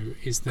 so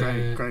is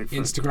the great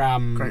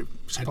Instagram... Great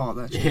support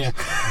there. Yeah,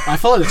 I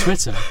follow the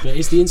Twitter, but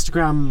is the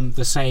Instagram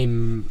the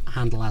same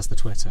handle as the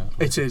Twitter?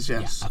 Or? It is,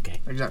 yes. Yeah, okay.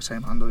 Exact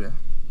same handle, yeah.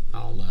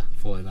 I'll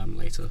follow them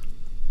later.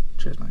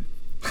 Cheers, mate.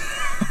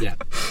 Yeah,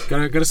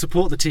 gotta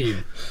support the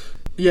team.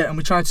 Yeah, and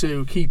we try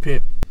to keep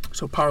it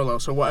so parallel,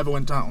 so whatever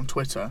went out on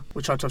Twitter,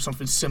 we tried to have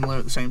something similar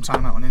at the same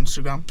time out on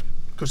Instagram.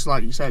 Because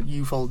like you said,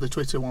 you followed the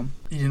Twitter one,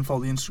 you didn't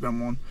follow the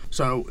Instagram one,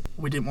 so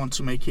we didn't want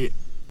to put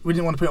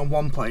it on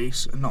one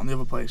place and not in the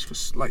other place,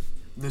 because like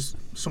there's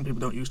some people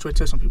don't use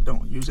Twitter, some people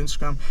don't use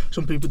Instagram,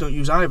 some people don't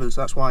use either.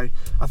 So that's why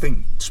I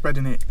think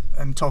spreading it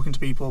and talking to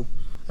people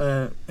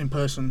in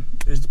person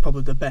is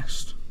probably the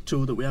best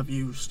tool that we have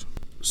used.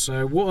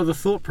 So what are the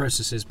thought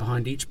processes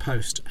behind each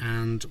post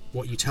and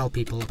what you tell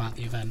people about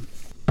the event?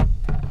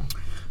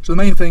 So the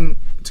main thing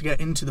to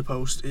get into the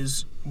post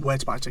is where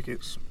to buy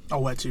tickets,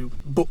 or where to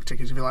book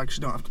tickets if you like, because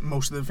you don't have to,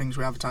 most of the things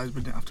we advertised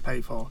we didn't have to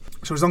pay for.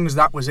 So as long as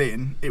that was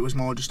in, it was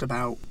more just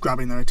about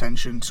grabbing their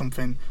attention,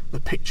 the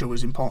picture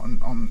was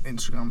important on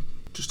Instagram,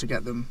 just to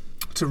get them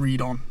to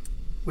read on.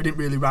 We didn't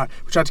really write,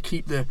 we tried to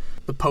keep the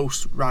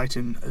post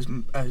writing as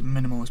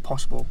minimal as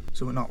possible,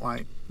 so we're not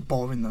like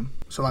boring them.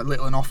 So like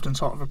little and often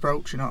sort of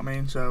approach, you know what I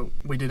mean? So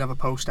we did have a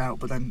post out,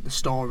 but then the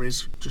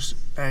stories just,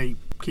 hey,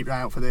 keep your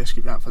eye out for this,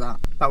 keep your eye out for that.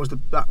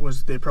 That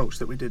was the approach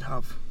that we did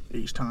have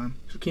each time.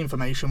 So key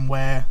information,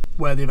 where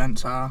the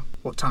events are,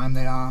 what time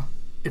they are,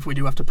 if we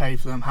do have to pay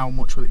for them, how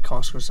much will it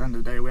cost, because at the end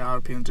of the day we are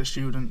appealing to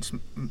students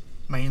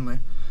mainly,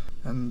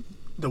 and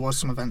there was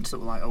some events that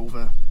were like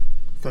over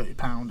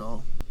 £30,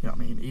 or you know what I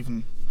mean,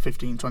 even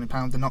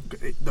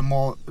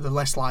 £15-20. They're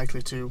less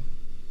likely to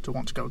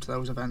want to go to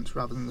those events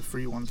rather than the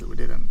free ones that we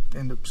did and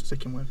end up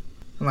sticking with.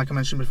 And like I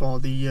mentioned before,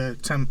 the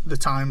time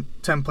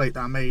template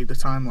that I made, the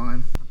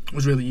timeline,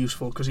 was really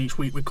useful, because each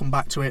week we'd come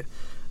back to it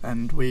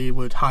and we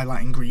would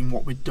highlight in green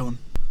what we'd done,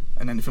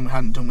 and anything we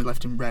hadn't done we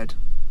left in red,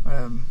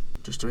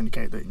 just to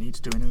indicate that it needs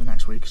doing in the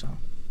next week. So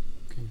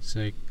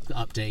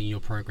updating your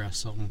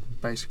progress on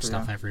basically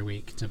stuff every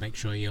week to make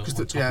sure you're on top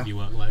of your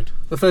workload.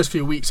 The first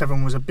few weeks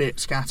everyone was a bit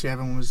scatty,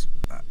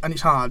 and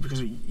it's hard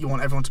because you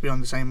want everyone to be on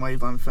the same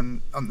wavelength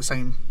and on the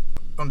same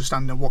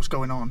understanding of what's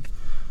going on,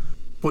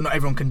 but not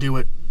everyone can do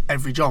it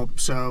every job,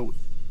 so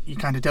you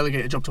kind of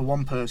delegate a job to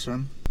one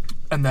person,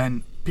 and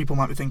then people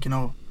might be thinking,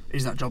 oh,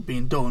 is that job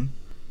being done?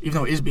 Even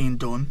though it is being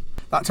done,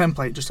 that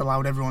template just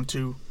allowed everyone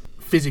to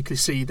physically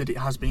see that it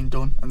has been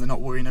done, and they're not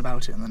worrying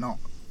about it, and they're not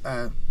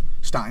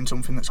starting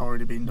something that's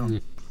already been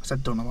done. I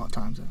said done a lot of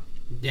times there.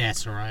 Yeah,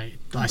 it's alright.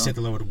 I said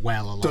the word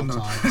well a lot Done. of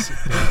times.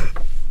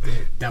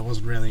 That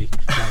wasn't really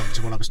relevant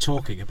to what I was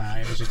talking about.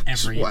 It was just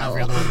every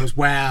other one was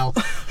well.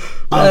 Came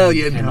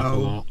up a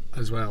lot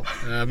as well.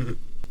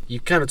 You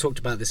kind of talked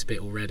about this a bit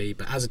already,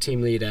 but as a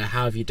team leader,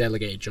 how have you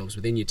delegated jobs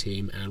within your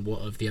team, and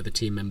what have the other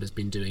team members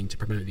been doing to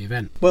promote the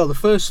event? Well, the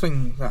first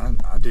thing that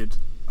I did,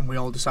 and we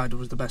all decided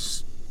was the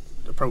best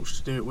approach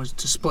to do it, was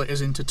to split us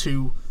into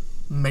two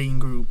main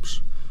groups.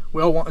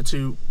 We all wanted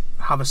to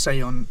have a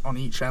say on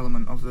each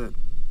element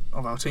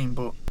of our team,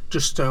 but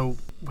just so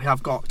we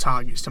have got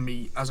targets to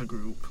meet as a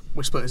group,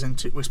 we split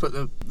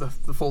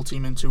the full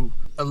team into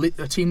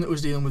a team that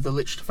was dealing with the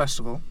Lichester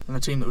Festival and a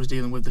team that was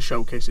dealing with the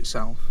showcase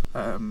itself.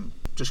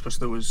 Just because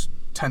there was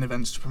 10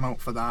 events to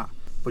promote for that,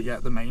 but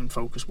yet the main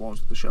focus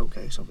was the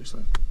showcase,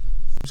 obviously.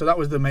 So that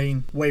was the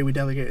main way we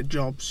delegated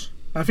jobs.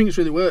 And I think it's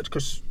really worked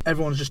because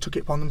everyone's just took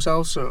it upon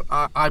themselves. So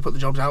I put the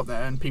jobs out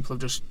there and people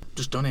have just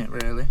done it,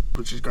 really,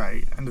 which is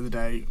great. End of the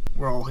day,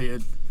 we're all here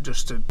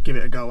just to give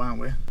it a go, aren't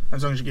we? And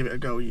as long as you give it a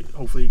go,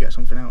 hopefully you get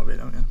something out of it,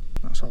 don't you?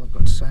 That's all I've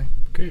got to say.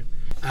 Okay.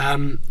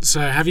 So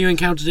have you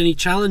encountered any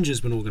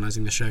challenges when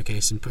organising the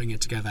showcase and putting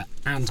it together,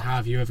 and how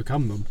have you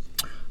overcome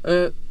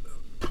them?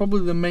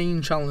 Probably the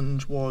main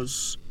challenge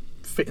was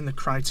fitting the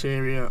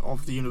criteria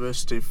of the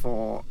university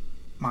for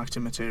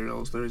marketing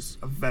materials. There is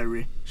a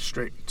very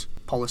strict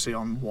policy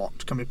on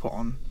what can be put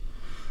on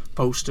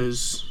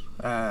posters,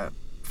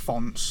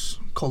 fonts,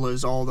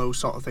 colours, all those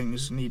sort of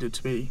things needed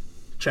to be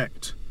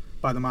checked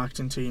by the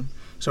marketing team.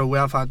 So we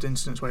have had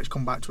incidents where it's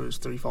come back to us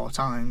 3-4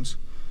 times,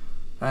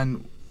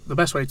 and the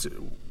best way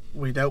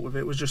we dealt with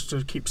it was just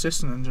to keep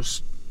persistent and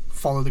just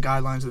follow the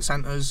guidelines of the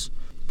centres.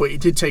 But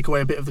it did take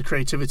away a bit of the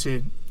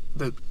creativity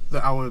that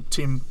our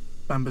team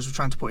members were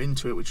trying to put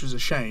into it, which was a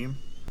shame.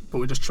 But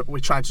we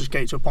tried to just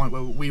get to a point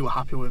where we were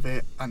happy with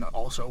it and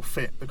also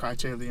fit the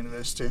criteria of the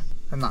university,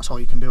 and that's all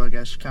you can do, I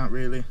guess. You can't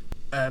really.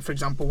 For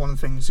example, one of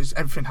the things is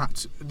there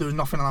was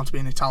nothing allowed to be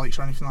in italics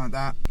or anything like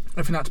that.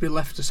 Everything had to be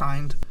left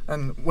assigned,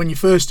 and when you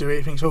first do it,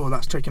 you think, oh,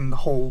 that's taking the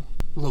whole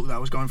look that I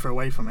was going for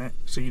away from it.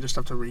 So you just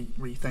have to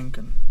rethink,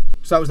 and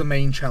so that was the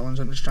main challenge.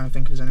 I'm just trying to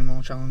think if there's any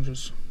more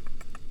challenges.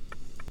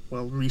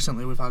 Well,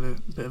 recently we've had a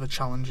bit of a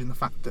challenge in the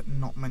fact that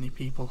not many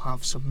people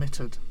have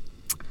submitted.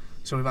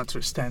 So we've had to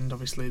extend,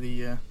 obviously,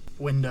 the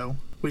window,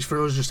 which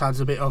for us just adds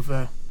a bit of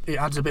a...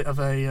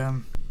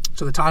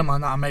 So the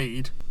timeline that I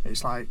made,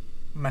 it's like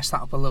messed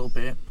that up a little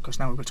bit, because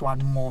now we've got to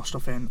add more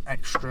stuff in,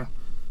 extra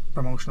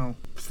promotional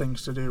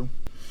things to do.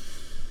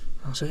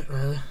 That's it,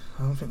 really.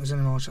 I don't think there's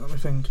any more... Let me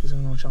think, is there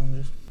any more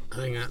challenges? I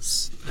think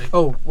that's...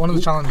 one of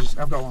the challenges...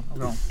 I've got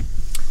one.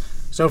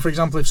 So, for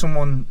example, if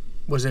someone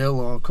was ill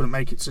or couldn't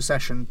make it to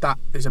session, that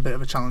is a bit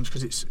of a challenge,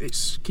 because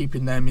it's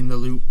keeping them in the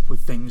loop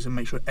with things and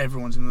make sure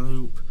everyone's in the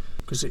loop,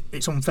 because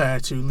it's unfair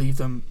to leave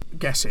them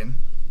guessing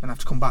and have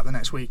to come back the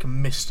next week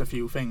and missed a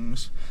few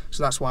things.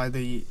 So that's why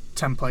the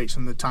templates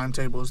and the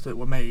timetables that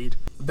were made,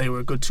 they were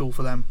a good tool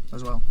for them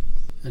as well.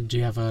 And do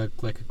you have a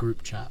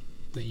group chat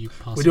that you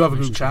pass? We do have a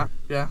group chat,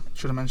 yeah.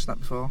 Should have mentioned that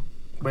before.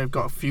 We've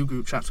got a few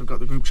group chats. We've got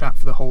the group chat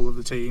for the whole of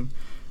the team.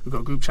 We've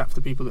got a group chat for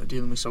the people that are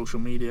dealing with social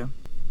media.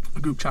 A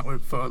group chat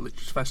for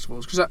Lichester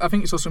festivals, because I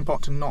think it's also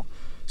important to not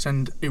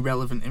send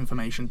irrelevant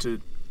information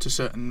to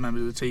certain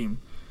members of the team.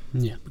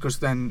 Yeah. Because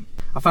then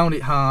I found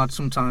it hard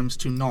sometimes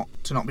to not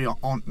be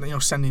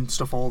on, sending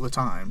stuff all the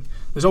time.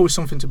 There's always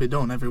something to be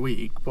done every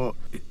week, but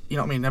you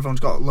know what I mean. Everyone's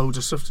got loads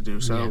of stuff to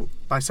do, so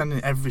by sending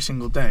it every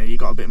single day, you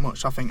got a bit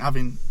much. I think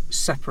having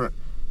separate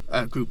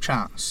group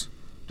chats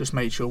just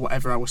made sure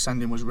whatever I was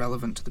sending was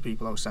relevant to the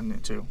people I was sending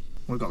it to.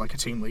 We've got like a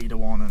team leader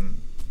one,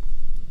 and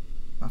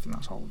I think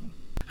that's all of them.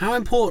 How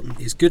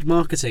important is good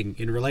marketing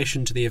in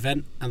relation to the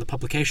event and the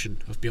publication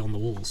of Beyond the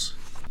Walls?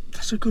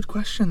 That's a good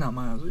question, that,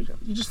 Miles.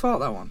 You just thought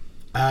that one?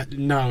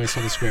 No, it's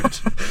on the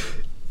script.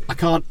 I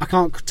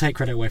can't take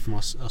credit away from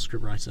our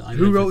script writer.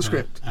 Who wrote the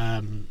script?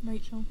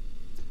 Rachel.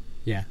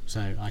 Yeah,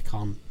 so I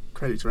can't.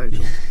 Credit to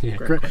Rachel. Yeah,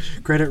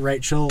 credit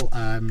Rachel.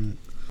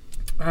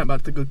 Right, back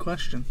to the good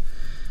question.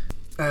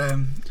 I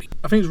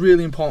think it's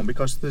really important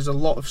because there's a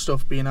lot of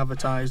stuff being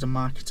advertised and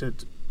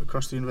marketed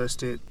across the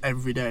university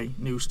every day,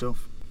 new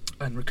stuff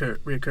and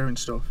reoccurring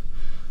stuff.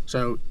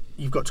 So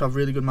you've got to have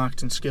really good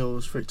marketing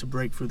skills for it to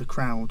break through the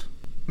crowd,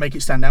 make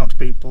it stand out to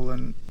people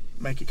and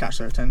make it catch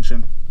their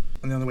attention.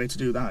 And the only way to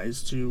do that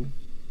is to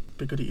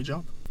be good at your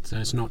job. So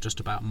it's not just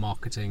about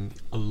marketing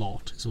a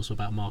lot, it's also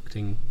about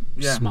marketing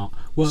smart.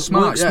 Well,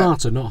 work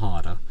smarter, not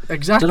harder.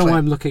 Exactly. I don't know why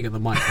I'm looking at the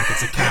mic like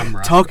it's a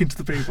camera. Talking to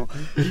the people.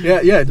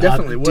 Yeah,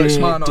 definitely. Work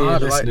smarter, not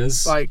harder.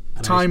 Listeners, like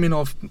timing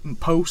of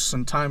posts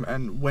and time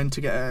and when to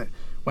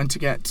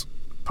get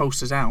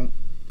posters out.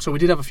 So we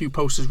did have a few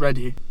posters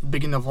ready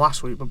beginning of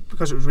last week, but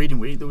because it was reading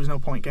week, there was no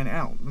point getting it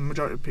out. The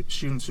majority of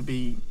students would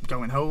be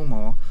going home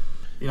or,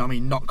 you know what I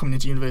mean, not coming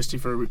into university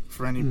for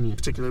any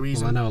particular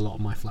reason. Well, I know a lot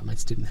of my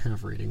flatmates didn't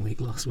have reading week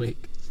last week.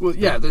 Well,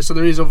 yeah, so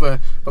there is other,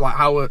 but like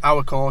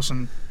our course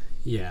and...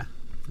 Yeah.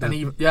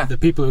 The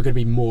people who are going to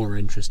be more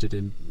interested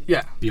in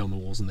Beyond the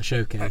Walls and the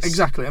showcase.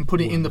 Exactly, and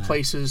putting in the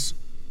places,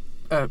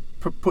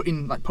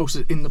 putting like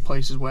posters in the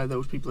places where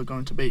those people are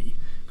going to be.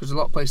 Because a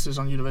lot of places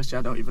on university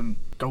I don't even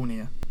go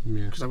near.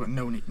 Because I've got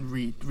no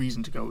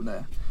reason to go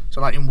there.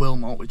 So like in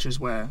Wilmot, which is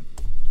where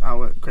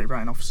our creative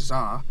writing offices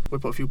are, we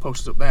put a few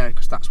posters up there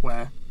because that's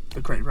where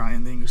the creative writing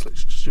and the English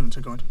literature students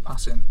are going to be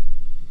passing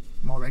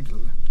more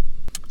regularly.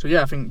 So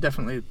yeah, I think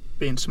definitely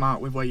being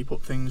smart with where you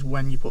put things,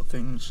 when you put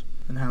things,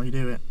 and how you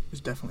do it is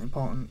definitely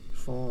important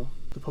for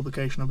the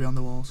publication of Beyond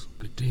the Walls.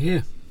 Good to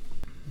hear.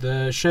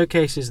 The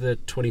showcase is the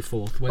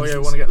 24th. We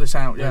want to get this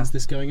out. Yeah. When's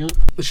this going up?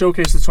 The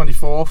showcase is the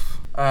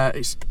 24th.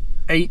 It's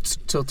 8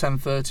 till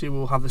 10:30.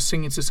 We'll have the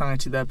Singing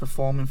Society there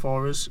performing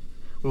for us.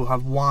 We'll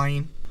have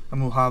wine,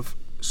 and we'll have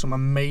some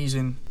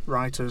amazing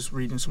writers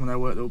reading some of their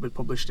work that will be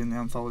published in the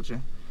anthology.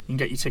 You can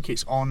get your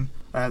tickets on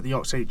the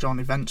York St John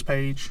events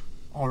page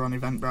or on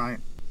Eventbrite.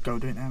 Go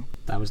do it now.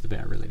 That was the bit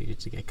I really needed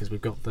to get, because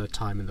we've got the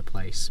time and the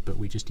place, but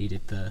we just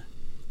needed the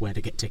where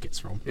to get tickets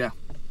from. Yeah,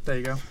 there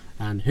you go.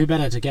 And who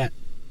better to get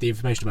the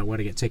information about where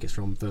to get tickets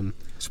from than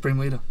Supreme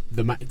Leader.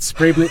 the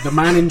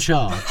man in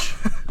charge.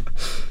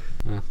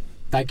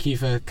 Thank you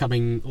for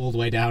coming all the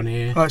way down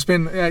here. Oh, it's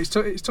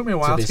took me a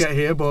while to get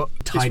here, but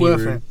it's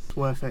worth it. It's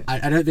worth it.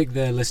 I don't think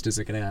the listeners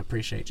are going to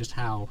appreciate just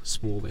how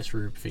small this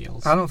room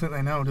feels. I don't think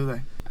they know, do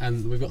they?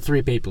 And we've got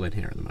 3 people in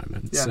here at the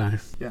moment. Yeah. So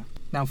yeah.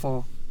 Now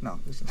 4. No.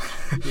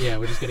 yeah,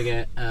 we're just going to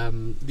get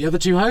the other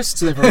 2 hosts.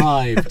 They've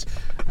arrived.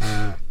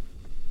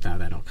 No,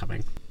 they're not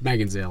coming.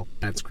 Megan's ill.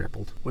 Ben's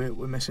crippled. We're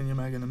missing you,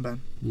 Megan and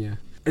Ben. Yeah.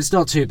 It's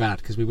not too bad,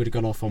 because we would have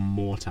gone off on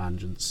more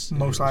tangents.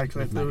 Most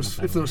likely, if there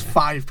was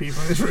 5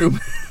 people in this room.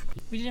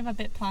 We did have a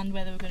bit planned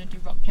where they were going to do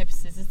rock, paper,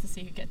 scissors to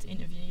see who get to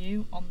interview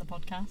you on the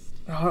podcast.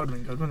 Oh, that would have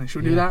been good, wouldn't it?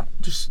 Should we do that?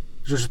 Just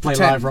play pretend,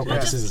 live rock, paper,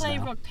 Just scissors play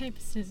now. rock, paper,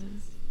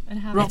 scissors. And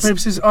have rock, paper,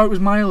 scissors. Oh, it was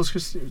Miles,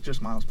 because it was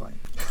just Miles playing.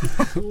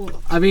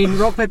 I mean,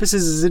 rock, paper,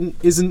 scissors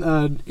isn't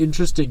an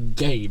interesting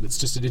game. It's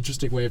just an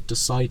interesting way of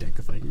deciding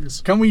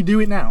things. Can we do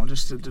it now,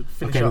 just to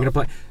finish Okay, off? we're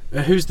going to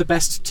play. Who's the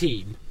best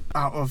team?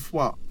 Out of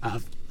what? Out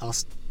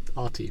of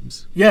our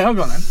teams. Yeah, hold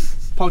on then.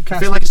 Podcast. I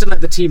feel like I should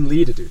let the team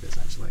leader do this,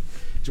 actually.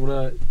 Do you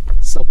want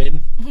to sub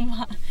in?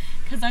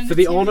 Because I'm For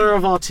the honour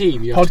of our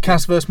team, you have to...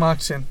 Podcast versus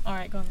marketing.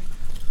 Alright, go on then.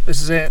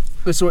 This is it.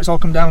 This is what it's all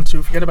come down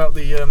to. Forget about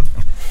the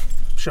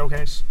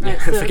showcase. Right,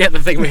 so Forget the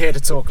thing we're here to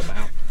talk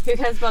about. who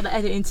cares about the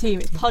editing team?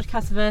 It's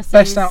podcast versus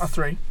Best out of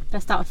 3.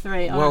 Best out of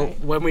 3. Well, Alright.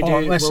 when we do, Or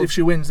unless we'll, if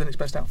she wins, then it's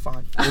best out of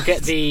 5. we'll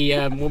get the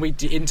when we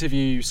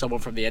interview someone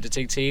from the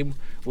editing team,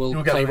 we'll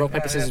You'll get play them, rock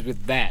paper yeah, scissors yeah.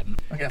 with them,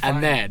 I get 5.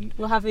 and then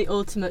We'll have the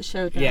ultimate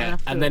showdown. yeah,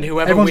 and then afterwards.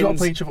 whoever Everyone's got to wins,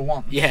 play each other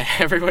once. yeah,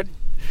 everyone.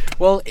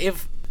 Well,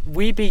 if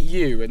we beat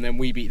you and then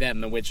we beat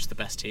them, then we're just the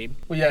best team.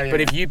 Well, yeah.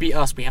 But if you beat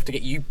us, we have to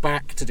get you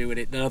back to do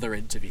another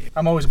interview.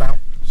 I'm always about.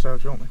 So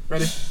if you want me,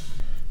 ready?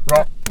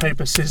 Rock,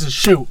 paper, scissors,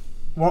 shoot.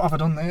 What have I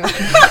done there?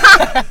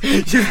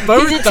 You've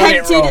both He's done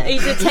it wrong.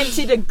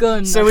 attempted a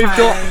gun. So we've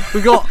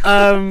apparently. got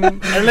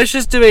and let's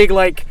just doing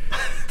like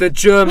the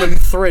German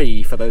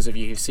 3 for those of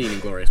you who've seen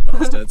Inglourious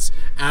Bastards,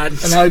 and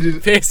I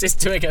did Pierce is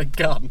doing a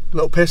gun.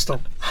 little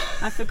pistol.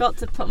 I forgot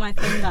to put my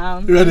thing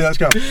down. You ready? Let's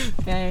go.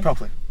 Okay.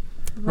 Properly.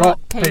 Rock,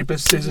 paper,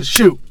 scissors,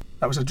 shoot.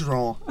 That was a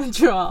draw.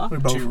 Draw. We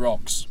both 2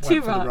 rocks. went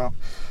Two for the rock. draw.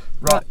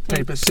 Rock, paper,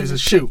 paper,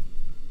 scissors, shoot.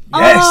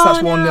 Yes, Oh, that's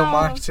 1-0 no.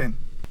 marketing.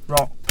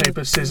 Rock,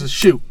 paper, scissors,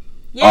 shoot.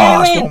 Yeah,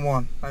 Oh, that's win.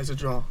 1-1. That is a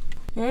draw.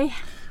 Yay.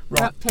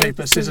 Rock,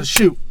 paper, scissors,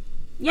 shoot.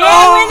 Yeah,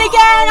 win again!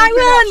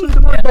 I won!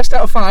 Come on, best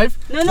out of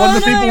 5. No, What no, do the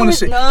no, people it want to was,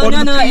 see? no, What no, do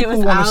the no, it people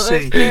was want out to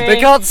of see? 3. They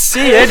can't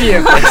see any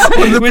of this.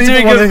 What do the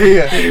people want to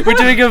hear? We're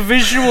doing a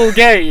visual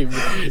game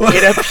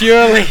in a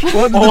purely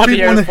What do the people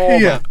audio want to format.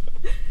 hear?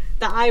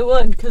 That I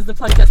won because the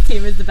podcast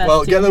team is the best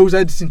Well, team. get those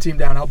editing team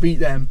down. I'll beat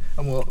them,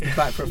 and we'll be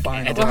back for a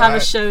final. We'll have a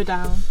Alright.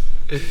 showdown.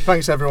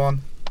 Thanks,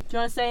 everyone. Do you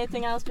want to say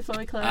anything else before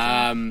we close?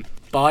 out?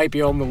 Buy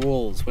Beyond the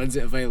Walls. When's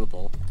it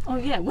available? Oh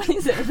yeah, when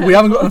is it? We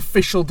haven't got an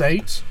official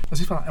date. As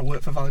if I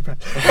work for Valley Press.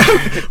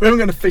 We haven't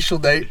got an official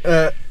date.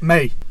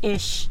 May.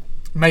 Ish.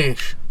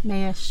 Mayish.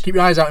 Mayish. Keep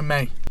your eyes out in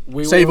May.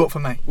 We Save will, up for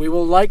May. We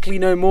will likely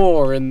know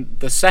more in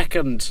the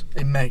second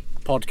In May.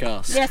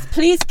 podcast, Yes,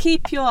 please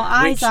keep your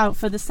eyes Which- out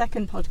for the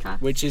second podcast.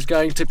 which is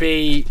going to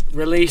be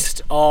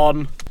released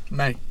on.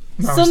 May. No,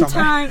 it's not May.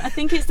 Sometime, I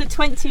think it's the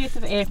 20th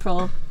of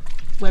April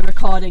we're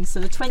recording, so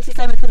the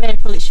 27th of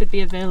April it should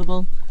be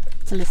available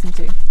to listen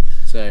to.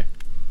 So,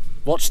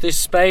 watch this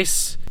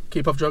space.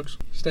 Keep off drugs.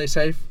 Stay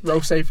safe.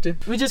 Road safety.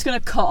 We're just going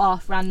to cut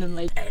off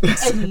randomly.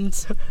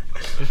 End.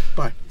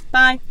 Bye.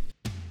 Bye.